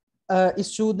and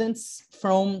students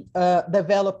from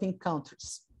developing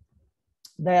countries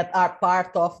that are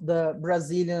part of the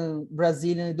Brazilian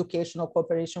educational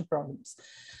cooperation programs.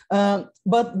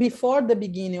 But before the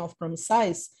beginning of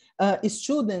Promissais,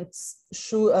 students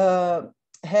should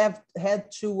have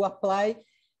had to apply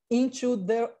into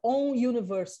their own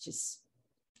universities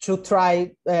to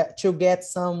try to get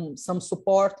some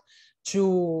support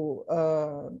to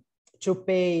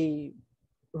pay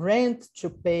rent, to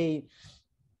pay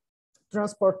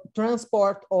transport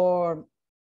or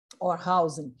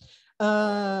housing.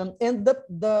 And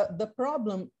the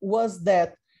problem was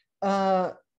that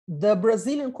the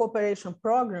Brazilian cooperation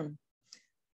program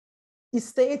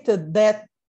stated that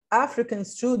African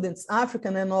students,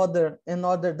 African and other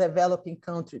developing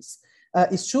countries,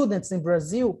 students in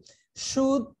Brazil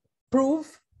should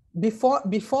prove before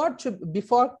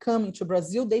coming to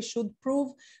Brazil, they should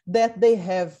prove that they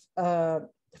have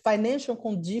financial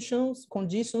conditions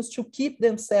to keep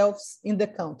themselves in the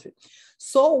country.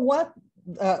 So what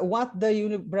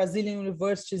the Brazilian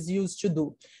universities used to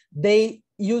do, they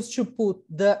used to put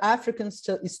the African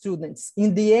students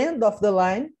in the end of the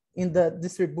line in the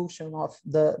distribution of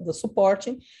the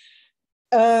supporting,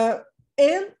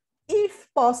 and if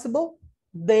possible,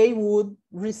 they would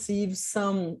receive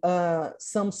some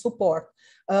support.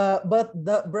 But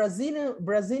the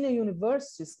Brazilian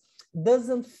universities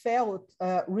doesn't felt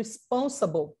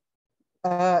responsible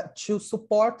to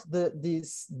support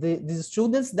these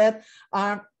students that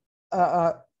are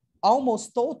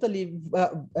almost totally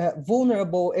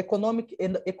vulnerable,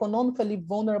 economically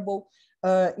vulnerable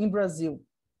in Brazil.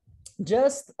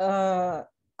 Just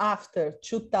after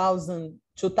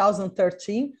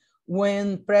 2013,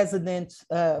 when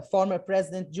former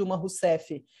President Dilma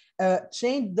Rousseff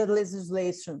changed the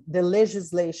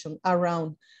legislation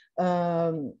around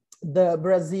the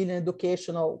Brazilian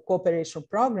educational cooperation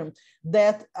program,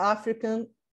 that African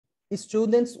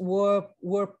students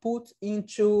were put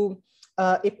into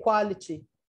equality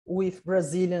with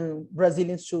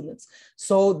Brazilian students.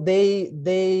 So the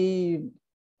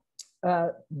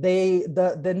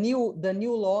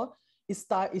new law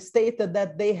stated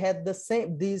that they had the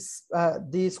same these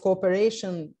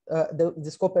cooperation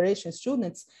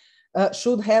students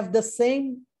should have the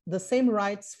same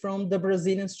rights from the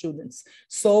Brazilian students.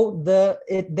 So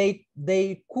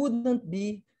they couldn't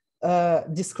be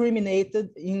discriminated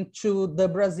into the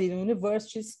Brazilian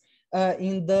universities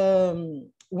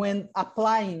when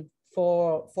applying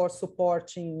for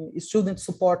supporting student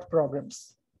support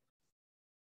programs.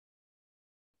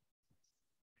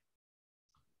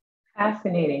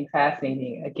 Fascinating.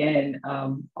 Again,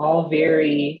 all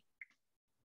very,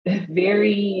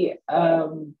 very,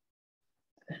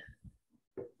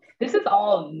 this is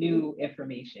all new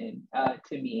information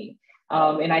to me.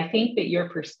 And I think that your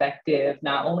perspective,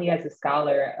 not only as a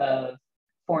scholar of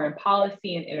foreign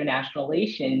policy and international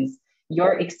relations,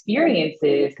 your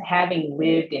experiences having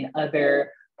lived in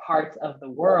other parts of the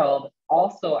world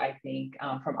also, I think,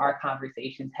 from our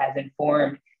conversations, has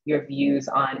informed your views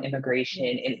on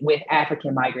immigration and with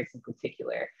African migrants in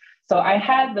particular. So I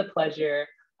had the pleasure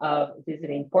of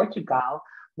visiting Portugal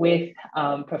with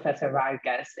Professor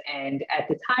Vargas. And at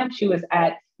the time she was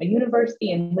at a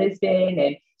university in Lisbon,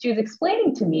 and she was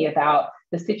explaining to me about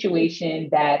the situation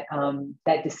that,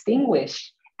 that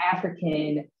distinguished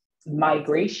African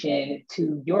migration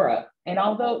to Europe. And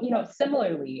although,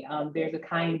 similarly, there's a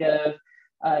kind of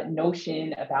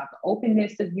notion about the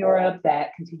openness of Europe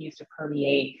that continues to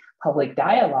permeate public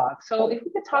dialogue. So if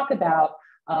we could talk about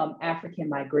African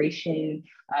migration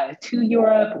to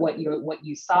Europe, what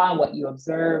you saw, what you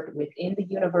observed within the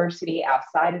university,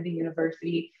 outside of the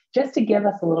university, just to give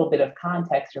us a little bit of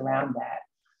context around that.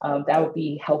 That would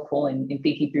be helpful in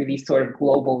thinking through these sort of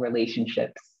global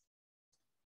relationships.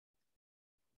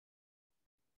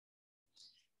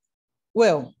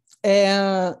 Well,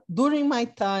 during my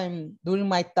time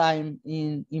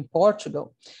in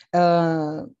Portugal,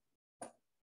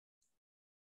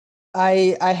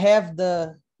 I have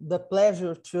the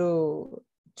pleasure to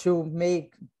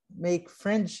make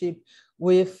friendship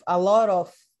with a lot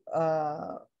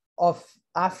of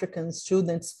African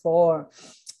students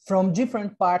from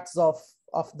different parts of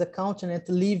the continent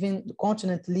living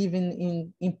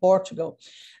in Portugal.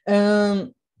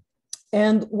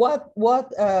 And what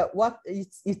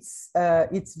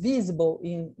it's visible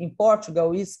in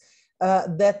Portugal is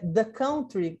that the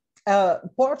country,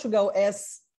 Portugal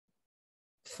as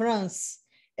France,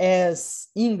 as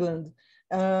England,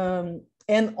 and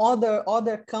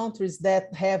other countries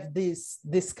that have this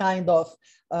kind of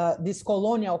this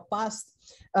colonial past,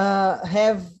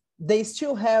 they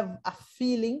still have a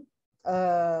feeling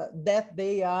that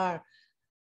they are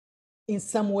in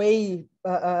some way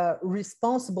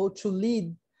responsible to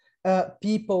lead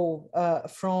people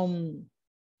from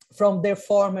their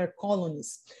former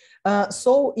colonies.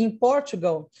 So in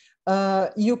Portugal,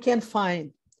 you can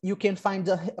find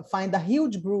a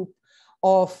huge group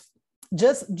of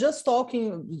just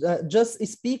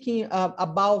speaking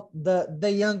about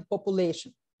the young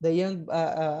population, the young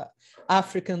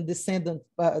African descendant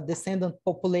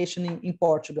population in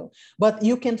Portugal. But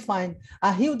you can find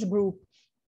a huge group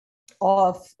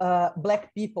of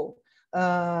Black people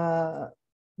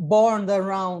born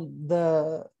around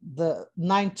the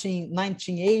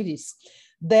 1980s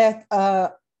that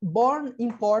born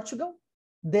in Portugal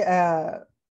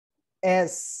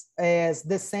as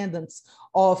descendants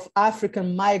of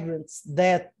African migrants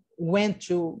that went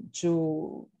to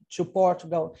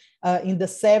Portugal in the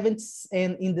 70s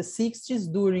and in the 60s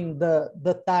during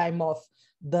the time of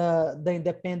the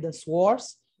independence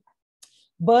wars.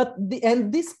 But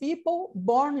these people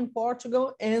born in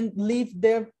Portugal and lived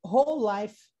their whole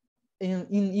life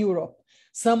in Europe.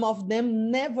 Some of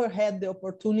them never had the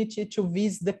opportunity to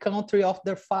visit the country of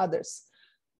their fathers,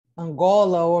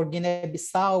 Angola or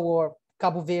Guinea-Bissau or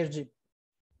Cabo Verde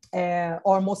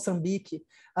or Mozambique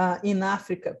in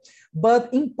Africa.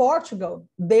 But in Portugal,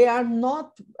 they are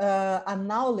not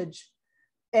acknowledged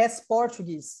as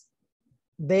Portuguese.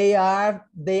 They are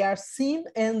seen,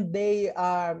 and they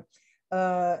are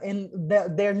and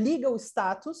their legal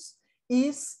status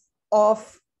is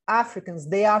of Africans.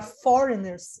 They are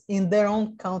foreigners in their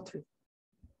own country.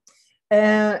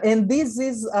 And this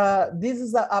is a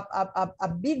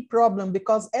big problem,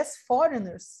 because as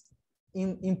foreigners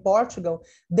in Portugal,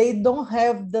 they don't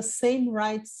have the same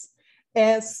rights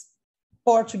as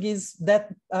Portuguese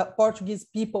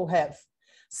people have.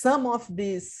 Some of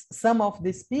these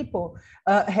people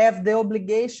have the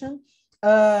obligation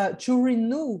to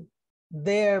renew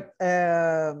their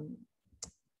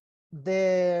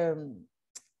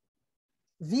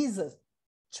visa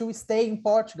to stay in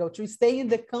Portugal, to stay in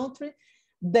the country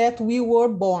that we were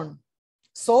born.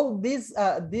 So this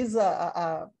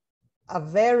a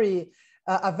very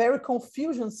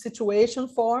confusion situation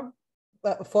for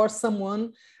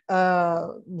someone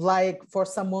for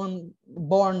someone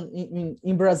born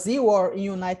in Brazil or in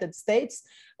United States,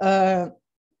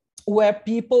 where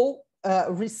people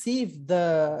receive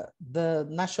the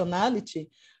nationality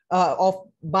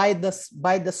by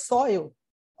the soil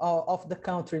of the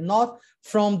country, not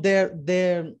from their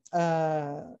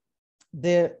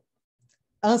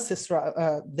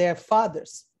ancestral, their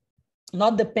fathers,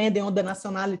 not depending on the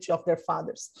nationality of their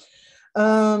fathers.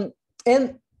 And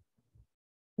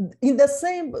in the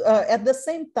same at the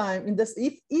same time,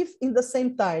 if in the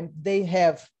same time they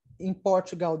have in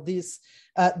Portugal this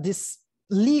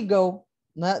legal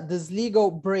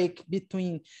break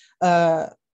between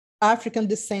African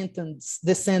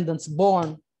descendants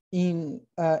born in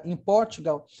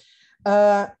Portugal,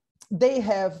 they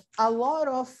have a lot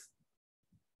of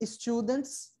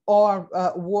students or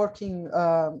working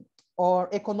or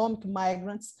economic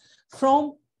migrants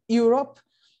from Europe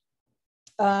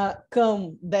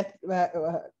come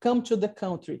to the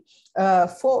country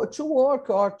to work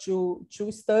or to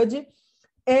study,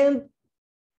 and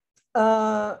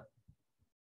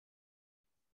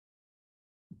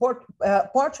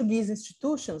Portuguese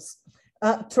institutions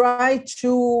try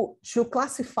to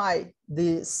classify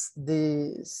these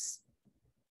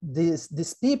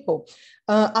people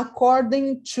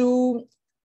according to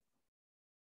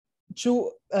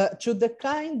the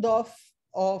kind of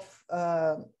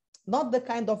not the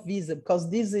kind of visa, because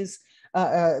this is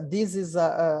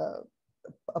a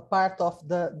part of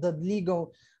the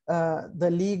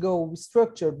legal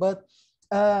structure, but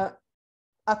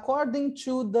according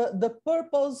to the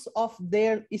purpose of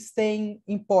their staying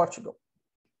in Portugal.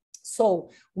 So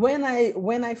when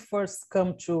I first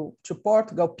come to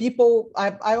Portugal, people,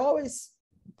 I always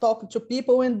talk to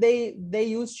people, and they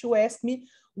used to ask me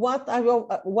what I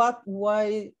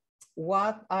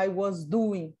was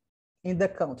doing in the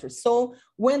country. So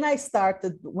when I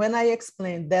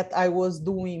explained that I was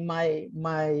doing my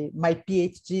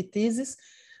PhD thesis,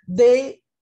 they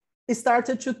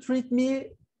started to treat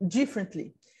me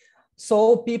differently.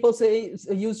 So people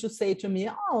used to say to me,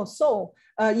 "Oh, so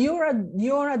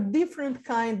you're a different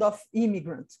kind of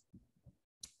immigrant."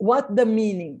 What the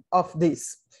meaning of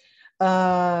this?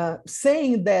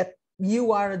 Saying that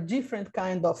you are a different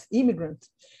kind of immigrant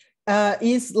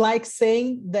is like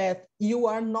saying that you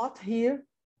are not here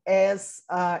as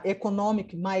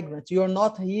economic migrant. You're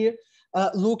not here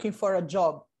looking for a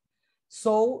job.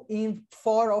 So in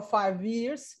 4 or 5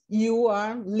 years, you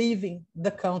are leaving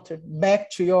the country back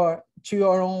to your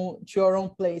own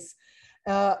place.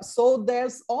 So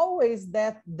there's always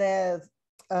that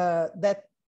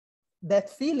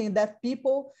feeling that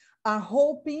people are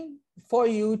hoping for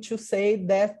you to say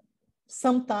that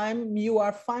sometime you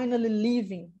are finally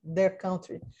leaving their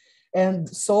country, and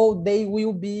so they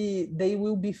will be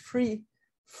free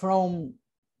from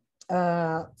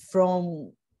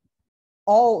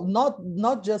all,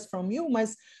 not just from you,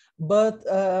 but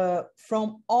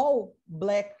from all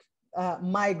Black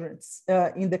migrants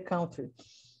in the country.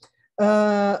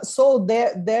 So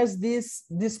there's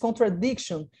this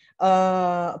contradiction.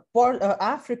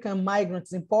 African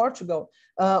migrants in Portugal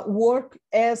work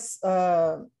as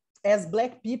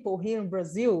Black people here in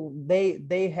Brazil. They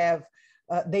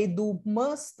do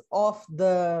most of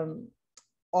the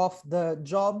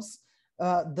jobs,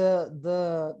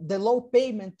 the low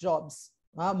payment jobs.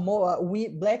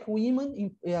 Black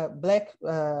women, Black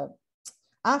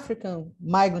African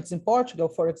migrants in Portugal,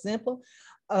 for example,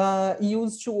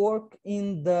 used to work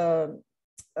in the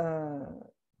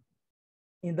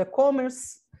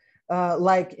commerce,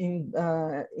 like in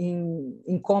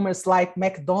commerce like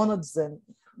McDonald's and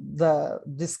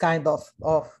this kind of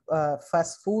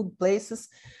fast food places.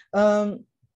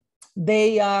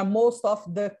 They are most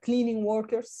of the cleaning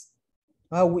workers,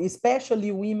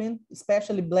 especially women,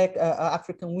 especially Black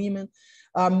African women,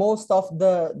 are most of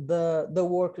the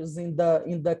workers in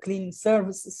the cleaning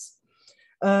services.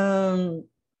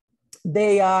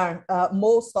 They are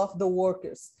most of the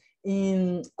workers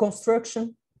in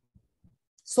construction.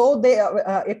 So they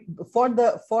are for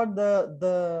the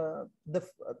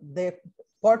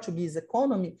Portuguese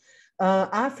economy.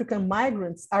 African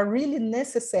migrants are really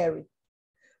necessary,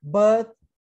 but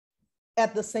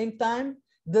at the same time,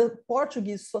 the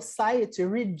Portuguese society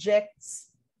rejects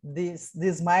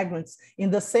these migrants in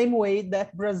the same way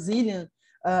that Brazilian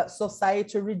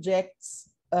society rejects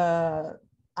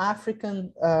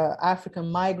African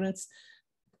migrants,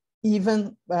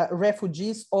 even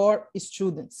refugees or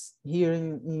students here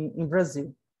in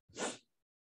Brazil.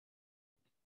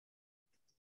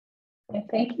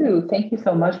 Thank you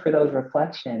so much for those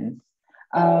reflections.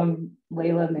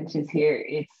 Layla mentions here,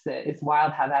 it's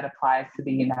wild how that applies to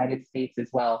the United States as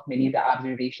well. Many of the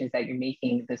observations that you're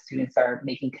making, the students are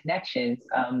making connections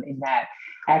in that.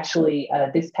 Actually,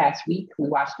 this past week, we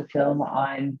watched a film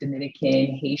on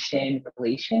Dominican-Haitian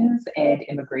relations and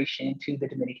immigration to the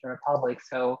Dominican Republic.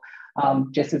 So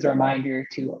just as a reminder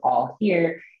to all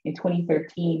here, in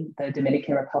 2013, the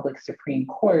Dominican Republic Supreme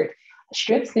Court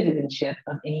stripped citizenship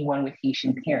of anyone with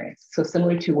Haitian parents. So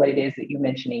similar to what it is that you're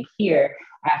mentioning here,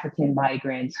 African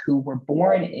migrants who were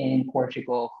born in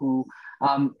Portugal, who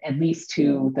at least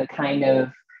to the kind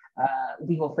of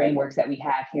legal frameworks that we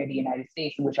have here in the United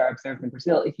States, which are observed in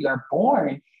Brazil, if you are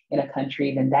born in a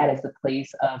country, then that is the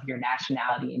place of your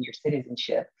nationality and your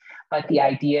citizenship. But the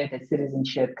idea that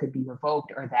citizenship could be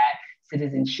revoked, or that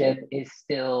citizenship is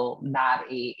still not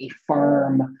a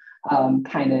firm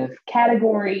kind of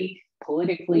category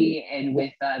politically and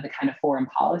with the kind of foreign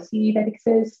policy that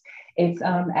exists, it's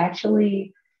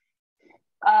actually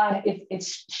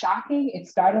it's shocking,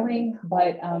 it's startling,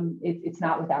 but it's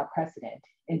not without precedent.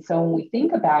 And so when we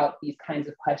think about these kinds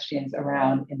of questions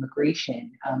around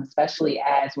immigration, especially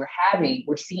as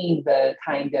we're seeing the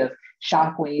kind of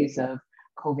shockwaves of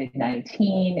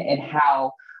COVID-19 and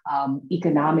how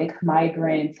economic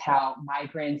migrants, how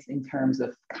migrants in terms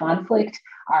of conflict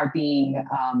are being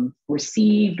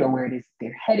received, or where it is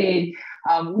they're headed,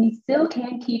 we still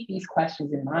can keep these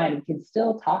questions in mind. We can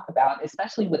still talk about,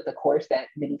 especially with the course that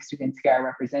many students here are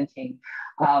representing.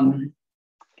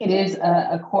 It is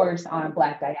a course on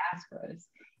Black diasporas.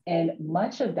 And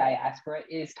much of diaspora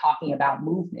is talking about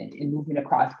movement and movement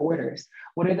across borders.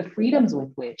 What are the freedoms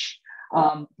with which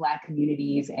Black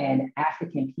communities and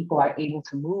African people are able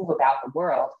to move about the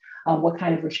world? What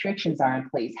kind of restrictions are in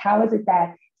place? How is it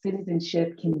that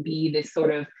citizenship can be this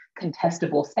sort of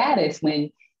contestable status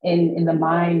when in the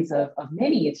minds of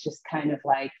many, it's just kind of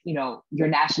like, you know, your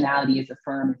nationality is a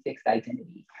firm and fixed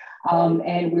identity.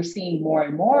 And we're seeing more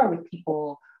and more with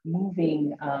people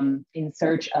moving in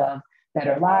search of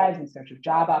better lives, in search of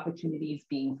job opportunities,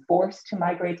 being forced to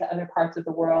migrate to other parts of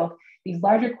the world. These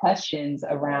larger questions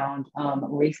around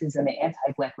racism and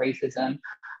anti-Black racism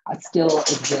still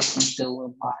exist and still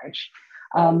loom large.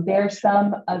 There are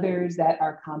some others that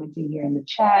are commenting here in the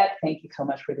chat. Thank you so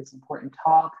much for this important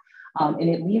talk. And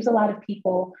it leaves a lot of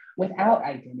people without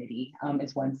identity,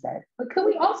 as one said. But could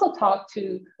we also talk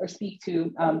to or speak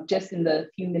to, just in the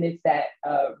few minutes that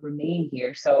remain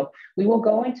here? So we will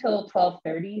go until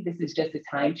 12:30. This is just a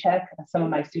time check. Some of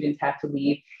my students have to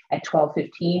leave at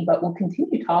 12:15, but we'll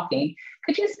continue talking.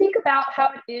 Could you speak about how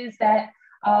it is that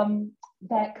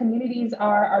that communities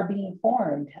are being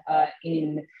formed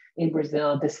in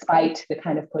Brazil, despite the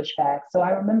kind of pushback? So I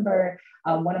remember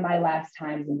one of my last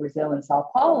times in Brazil, in Sao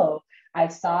Paulo, I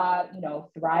saw, you know,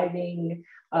 thriving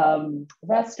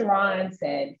restaurants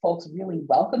and folks really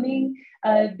welcoming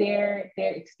their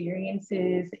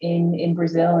experiences in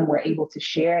Brazil, and were able to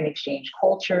share and exchange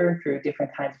culture through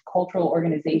different kinds of cultural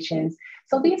organizations.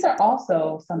 So these are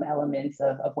also some elements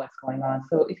of what's going on.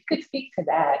 So if you could speak to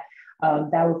that,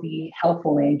 that would be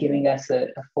helpful in giving us a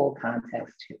full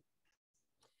context too.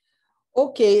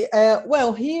 Okay,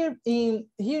 well, here in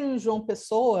João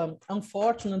Pessoa,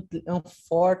 unfortunately,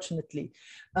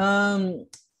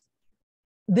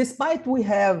 despite we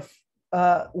have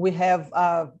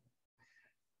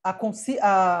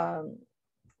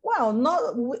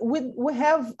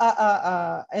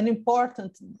an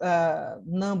important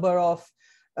number of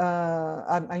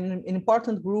an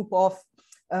important group of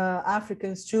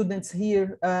African students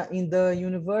here in the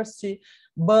university,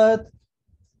 but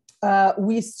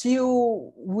we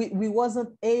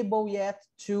wasn't able yet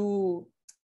to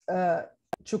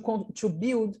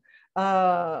build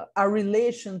a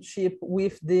relationship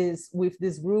with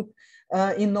this group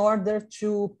in order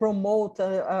to promote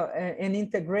an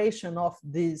integration of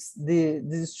these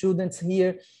students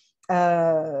here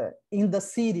in the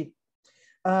city.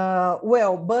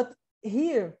 Well, but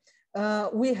here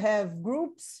we have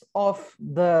groups of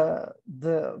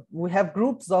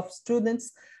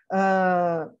students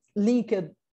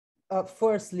linked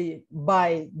firstly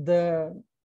by their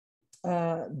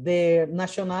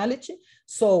nationality.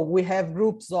 So we have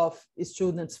groups of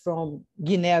students from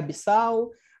Guinea-Bissau,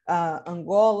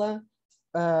 Angola,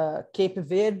 Cape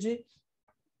Verde,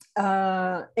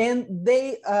 and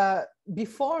they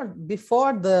before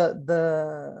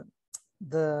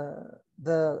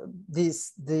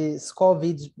this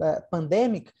COVID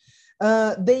pandemic,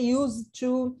 they used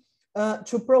to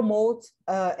promote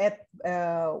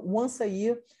once a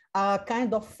year a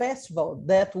kind of festival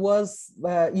that was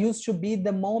used to be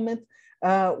the moment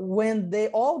when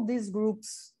all these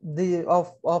groups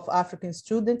of African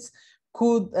students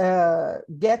could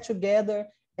get together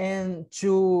and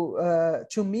to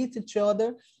meet each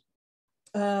other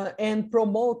and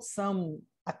promote some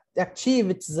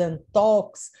activities and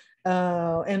talks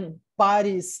and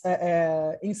parties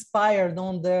inspired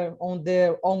on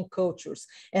their own cultures.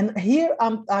 And here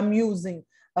I'm using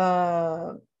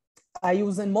I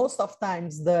use most of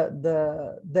times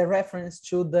the reference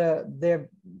to their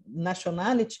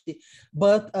nationality,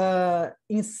 but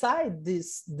inside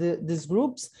these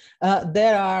groups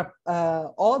there are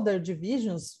other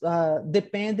divisions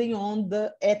depending on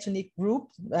the ethnic group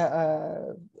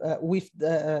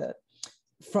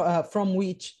from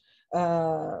which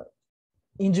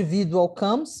individual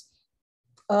comes.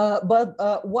 But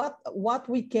what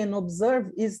we can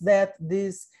observe is that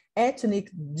these ethnic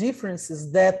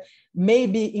differences that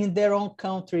maybe in their own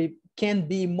country can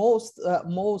be more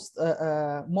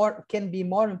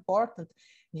important,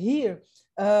 here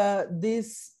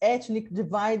these ethnic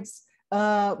divides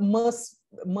must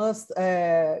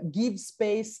give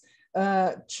space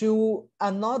to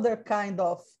another kind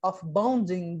of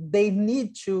bonding they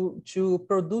need to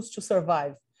produce to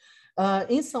survive.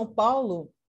 In São Paulo,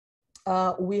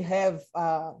 we have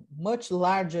a much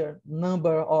larger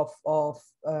number of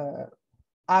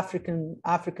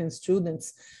African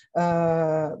students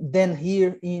than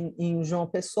here in João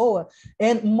Pessoa,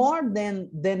 and more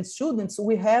than students,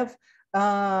 we have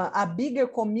a bigger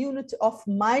community of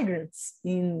migrants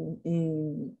in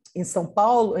São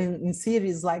Paulo, in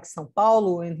cities like São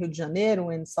Paulo, in Rio de Janeiro,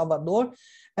 and Salvador,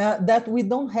 that we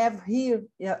don't have here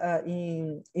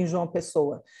in João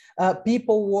Pessoa.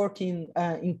 People working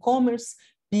in commerce,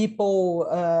 people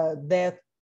that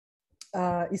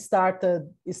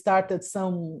started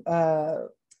some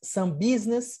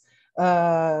business,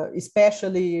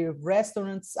 especially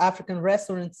restaurants, African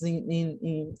restaurants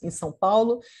in São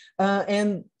Paulo.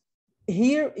 And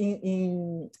here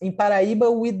in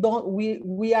Paraíba,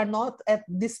 we are not at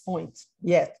this point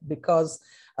yet, because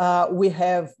we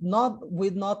have not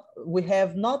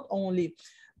only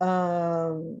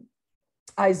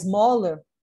a smaller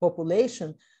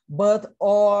population, but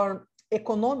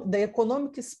the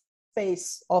economic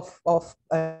space of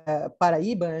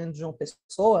Paraíba and João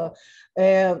Pessoa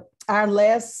are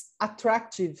less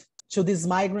attractive to these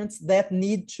migrants that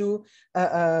need to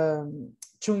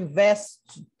invest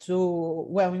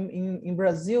well, in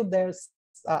Brazil, there's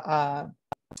a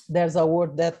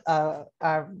word that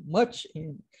are much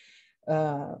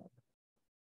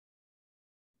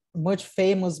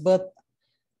famous, but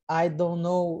I don't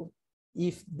know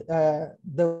if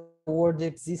the word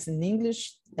exists in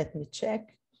English. Let me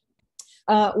check.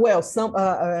 Well,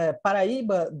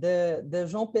 Paraíba, the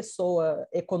João Pessoa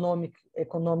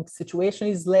economic situation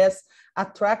is less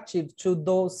attractive to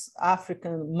those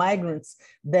African migrants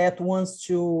that wants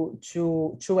to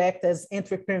act as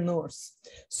entrepreneurs.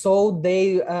 So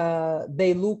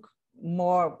they look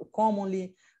more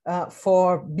commonly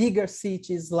for bigger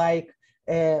cities like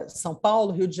São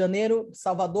Paulo, Rio de Janeiro,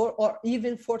 Salvador, or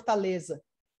even Fortaleza.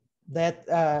 That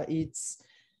it's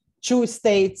 2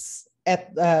 states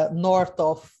at north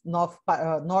of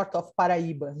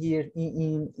Paraíba here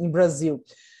in Brazil,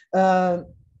 that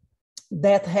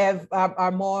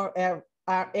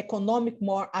are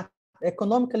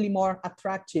economically more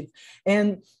attractive.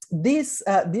 And these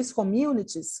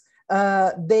communities,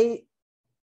 they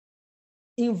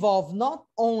involve not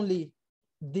only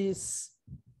these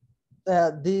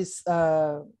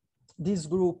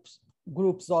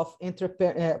groups of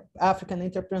African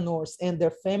entrepreneurs and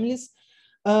their families,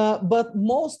 but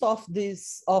most of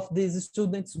these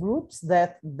students groups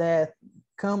that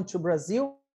come to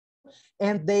Brazil,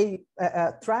 and they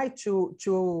try to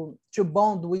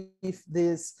bond with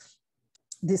these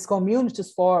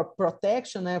communities for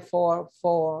protection and for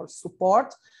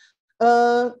support,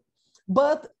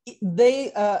 but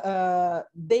they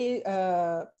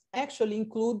actually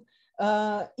include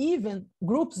even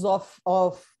groups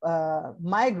of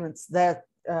migrants that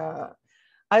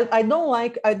I don't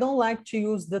like to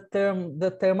use the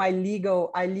term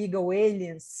illegal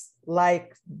aliens,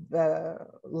 like the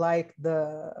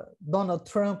Donald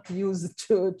Trump used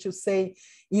to say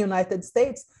in United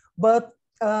States, but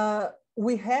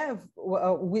we have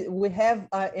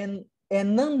an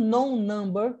unknown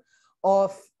number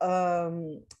of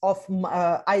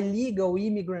illegal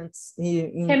immigrants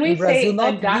in Can we Brazil, say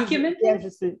not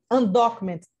undocumented?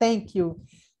 Undocumented.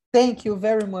 Thank you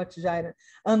very much, Jaira.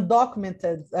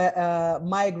 Undocumented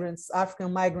migrants,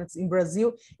 African migrants in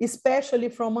Brazil, especially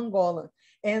from Angola,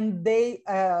 and they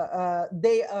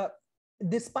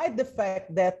despite the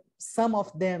fact that some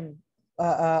of them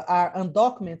are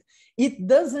undocumented, it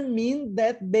doesn't mean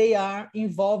that they are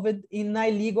involved in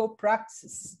illegal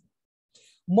practices.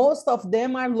 Most of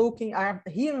them are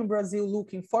here in Brazil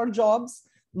looking for jobs,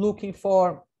 looking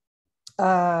for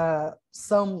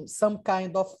some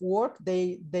kind of work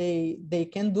they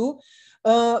can do,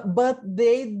 but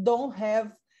they don't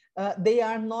have. They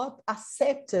are not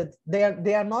accepted.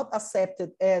 They are not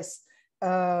accepted as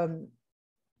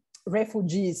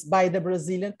refugees by the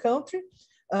Brazilian country,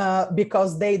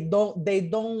 because they don't.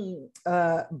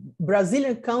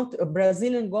 Brazilian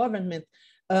government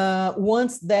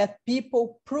wants that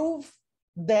people prove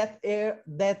that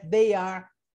they are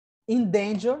in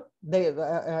danger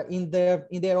in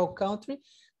their own country,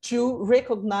 to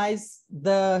recognize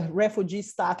the refugee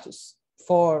status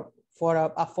for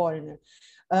a foreigner.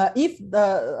 If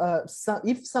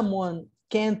someone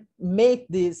can't make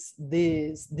this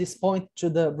point to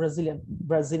the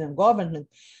Brazilian government,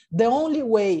 the only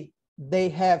way they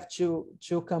have to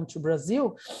come to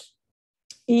Brazil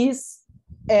is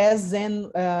as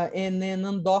an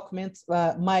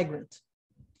undocumented migrant,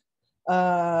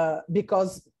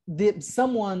 because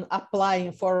someone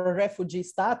applying for a refugee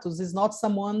status is not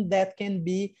someone that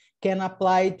can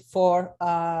apply for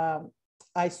a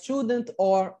student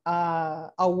or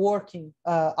a worker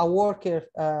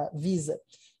visa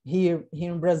here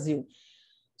in Brazil.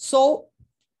 So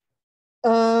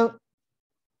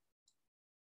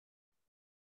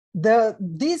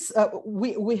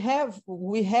we have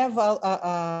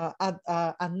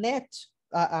a net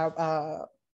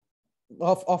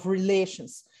of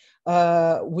relations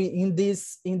in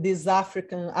these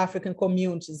African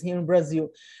communities here in Brazil,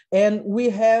 and we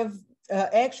have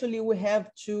actually we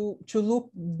have to look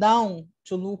down,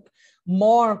 to look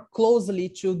more closely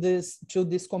to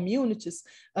these communities,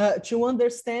 to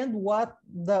understand what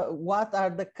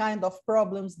are the kind of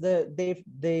problems that they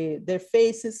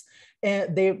faces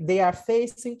and they are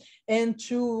facing, and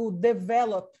to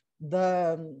develop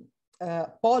the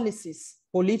policies,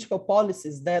 political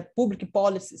policies, public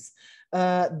policies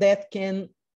that can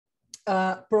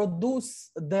produce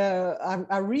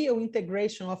a real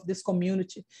integration of this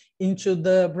community into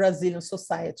the Brazilian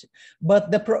society. But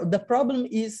the problem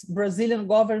is Brazilian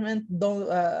government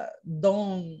don't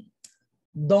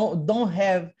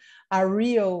have a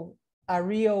real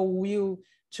will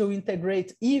to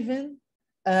integrate even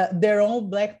their own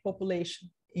Black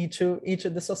population into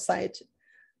the society.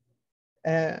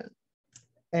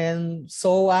 And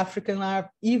so Africans are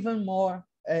even more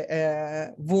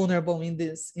vulnerable in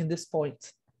this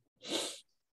point.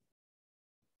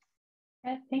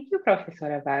 Thank you,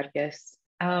 Professora Vargas.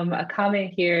 A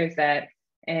comment here is that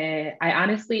I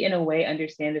honestly, in a way,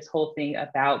 understand this whole thing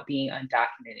about being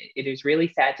undocumented. It is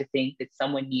really sad to think that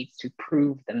someone needs to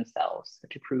prove themselves, or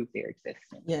to prove their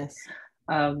existence. Yes.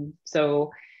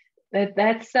 So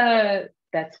that's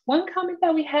one comment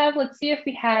that we have. Let's see if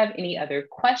we have any other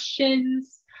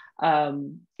questions.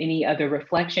 Any other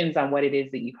reflections on what it is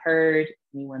that you've heard?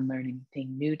 Anyone learn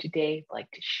anything new today, like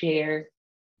to share?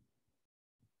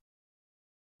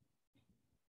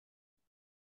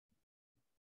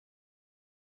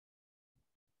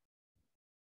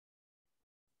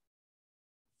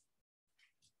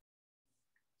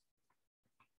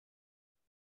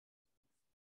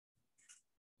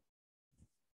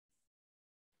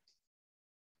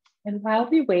 And while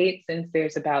we wait, since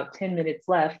there's about 10 minutes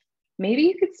left, maybe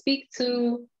you could speak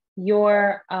to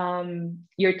your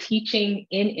teaching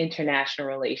in international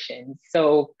relations.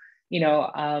 So,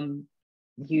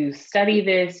 you study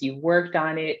this, you worked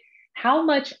on it. How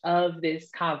much of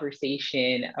this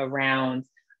conversation around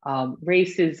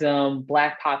racism,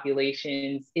 Black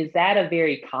populations, is that a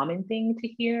very common thing to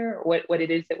hear? What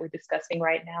it is that we're discussing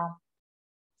right now?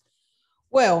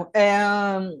 Well,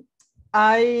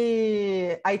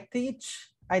 I teach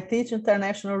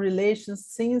international relations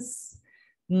since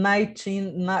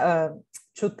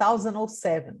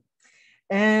 2007,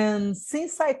 and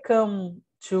since I come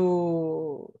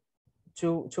to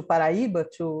Paraíba,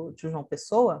 to João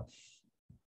Pessoa,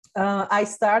 I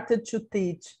started to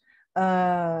teach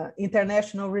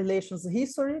international relations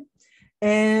history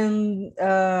and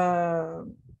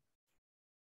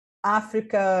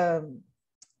Africa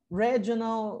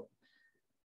regional.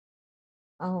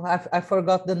 Oh, I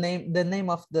forgot the name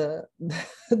of the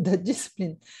the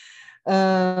discipline.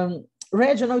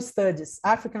 Regional studies,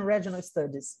 African regional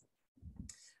studies.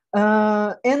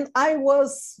 And I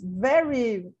was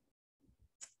very,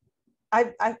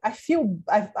 I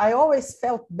always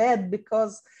felt bad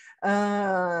because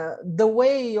the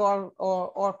way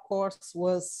our course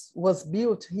was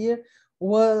built here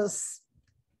was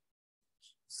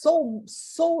so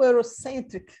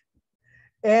Eurocentric.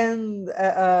 And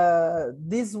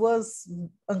this was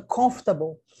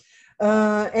uncomfortable.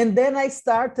 And then I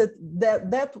started,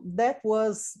 that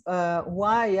was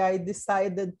why I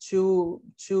decided to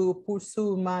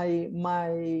pursue my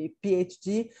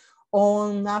PhD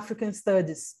on African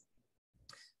studies,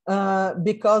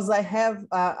 because I had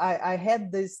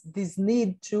this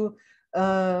need to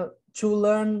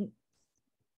learn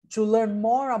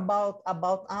more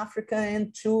about Africa,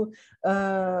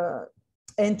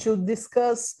 and to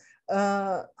discuss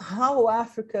how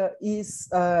Africa is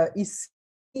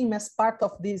seen as part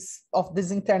of this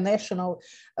international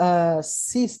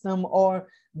system, or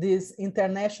this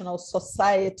international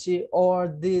society,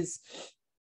 or this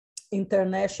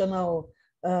international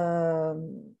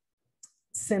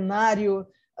scenario,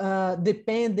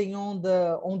 depending on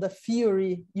the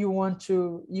theory you want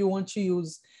to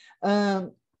use.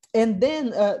 And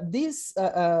then this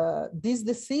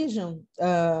decision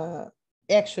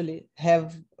actually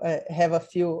have a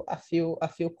few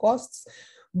costs,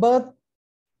 but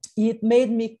it made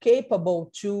me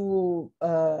capable to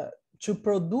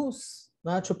produce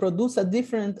a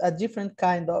different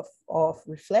kind of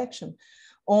reflection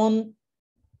on,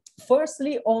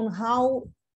 firstly, on how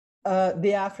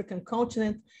the African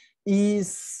continent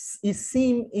is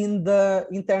seen in the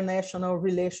international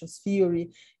relations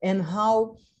theory, and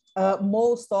how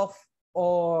most of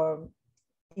our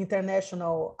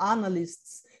international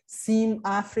analysts see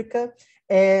Africa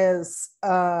as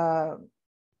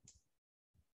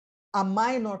a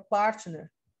minor partner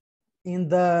in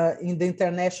the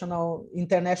international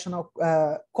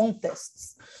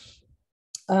contests.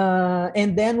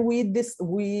 And then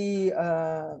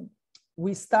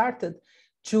we started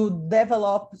to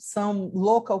develop some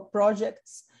local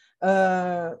projects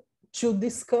to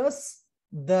discuss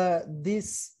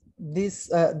this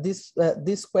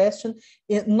question,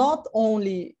 not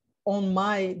only on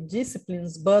my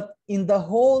disciplines, but in the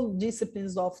whole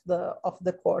disciplines of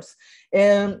the course,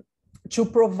 and to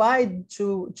provide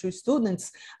to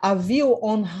students a view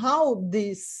on how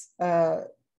this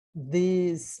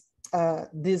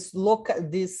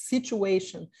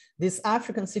situation, this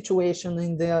African situation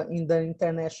in the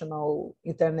international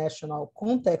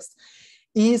context,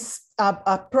 is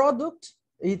a product.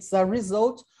 It's a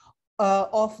result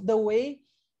of the way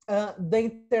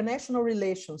the international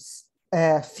relations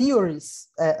theories,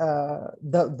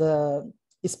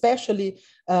 especially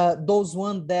those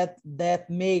ones that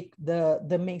make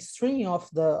the mainstream of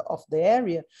the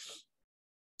area,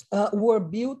 were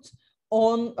built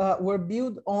on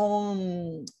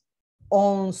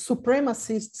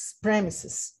supremacist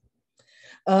premises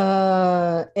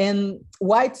and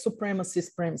white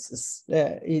supremacist premises.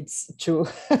 It's to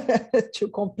to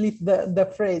complete the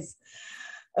phrase.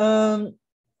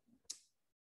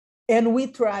 And we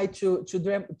try to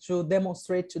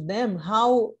demonstrate to them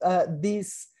how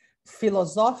these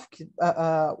philosophic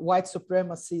white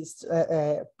supremacist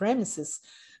premises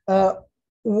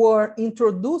were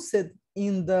introduced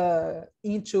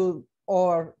into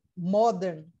our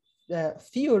modern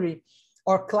theory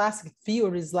or classic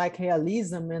theories like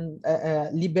realism and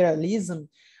liberalism,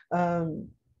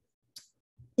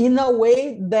 in a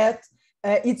way that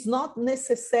it's not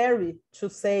necessary to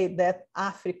say that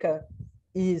Africa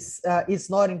is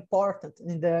not important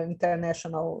in the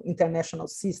international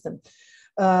system,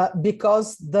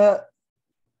 because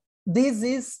this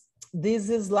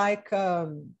is like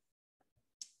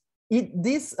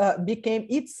this became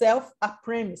itself a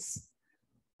premise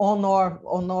on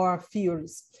our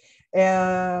theories,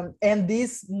 and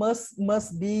this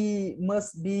must be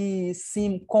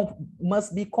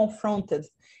confronted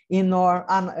in our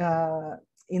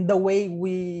in the way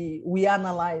we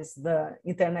analyze the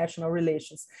international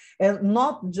relations, and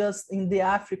not just in the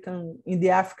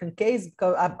African case,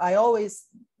 because I always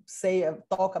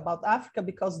talk about Africa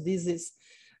because this is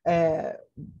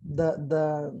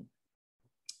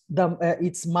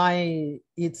it's my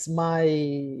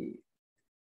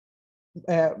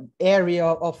area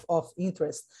of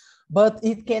interest, but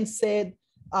it can said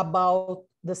about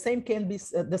the same can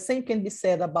be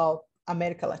said about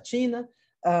America Latina,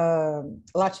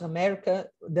 Latin America.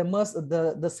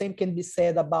 The same can be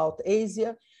said about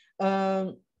Asia,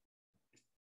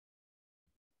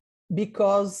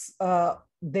 because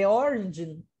the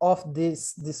origin of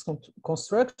these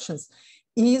constructions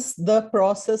is the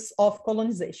process of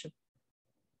colonization.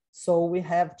 So we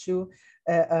have to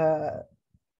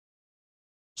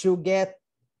get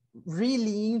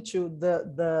really into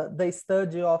the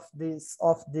study of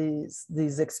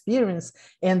this experience,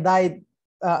 and I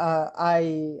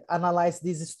analyze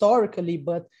this historically,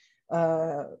 but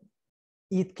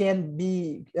it can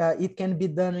be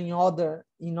done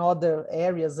in other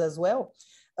areas as well,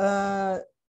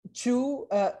 to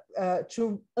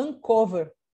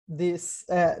uncover these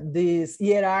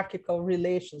hierarchical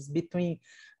relations between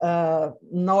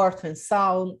North and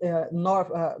South,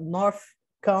 North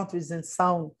countries and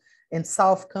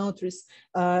South countries,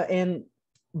 and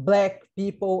Black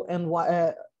people and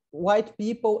white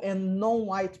people and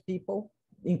non-white people,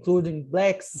 including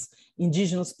Blacks,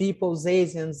 indigenous peoples,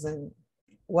 Asians, and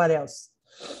what else?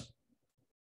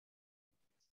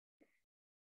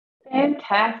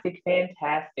 Fantastic,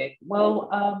 fantastic. Well,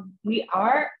 we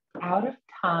are out of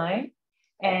time,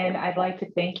 and I'd like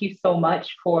to thank you so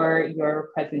much for your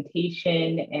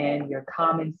presentation and your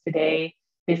comments today.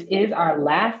 This is our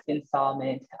last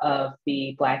installment of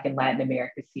the Black and Latin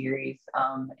America series,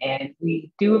 and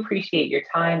we do appreciate your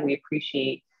time. We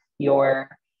appreciate your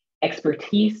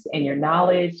expertise and your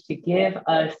knowledge to give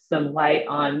us some light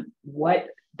on what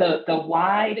the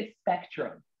wide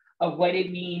spectrum of what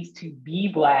it means to be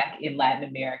Black in Latin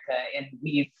America. And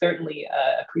we certainly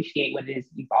appreciate what it is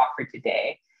you've offered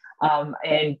today.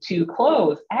 And to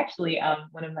close, actually,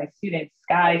 one of my students,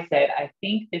 Sky, said, I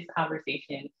think this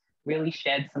conversation really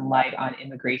shed some light on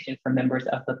immigration for members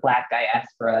of the Black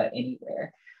diaspora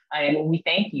anywhere. And we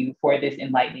thank you for this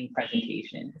enlightening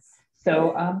presentation.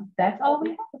 So that's all we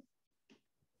have.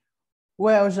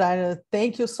 Well, Jaira,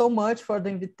 thank you so much for the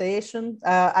invitation.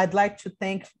 I'd like to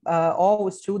thank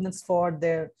all students for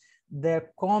their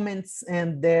comments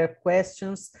and their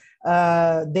questions.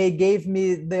 They gave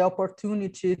me the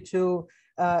opportunity to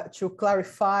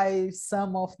clarify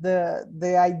some of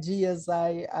the ideas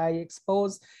I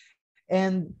exposed.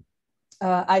 And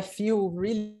I feel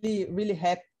really, really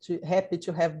happy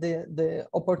to have the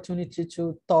opportunity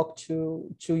to talk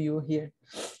to you here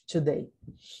today.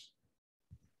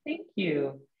 Thank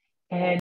you. And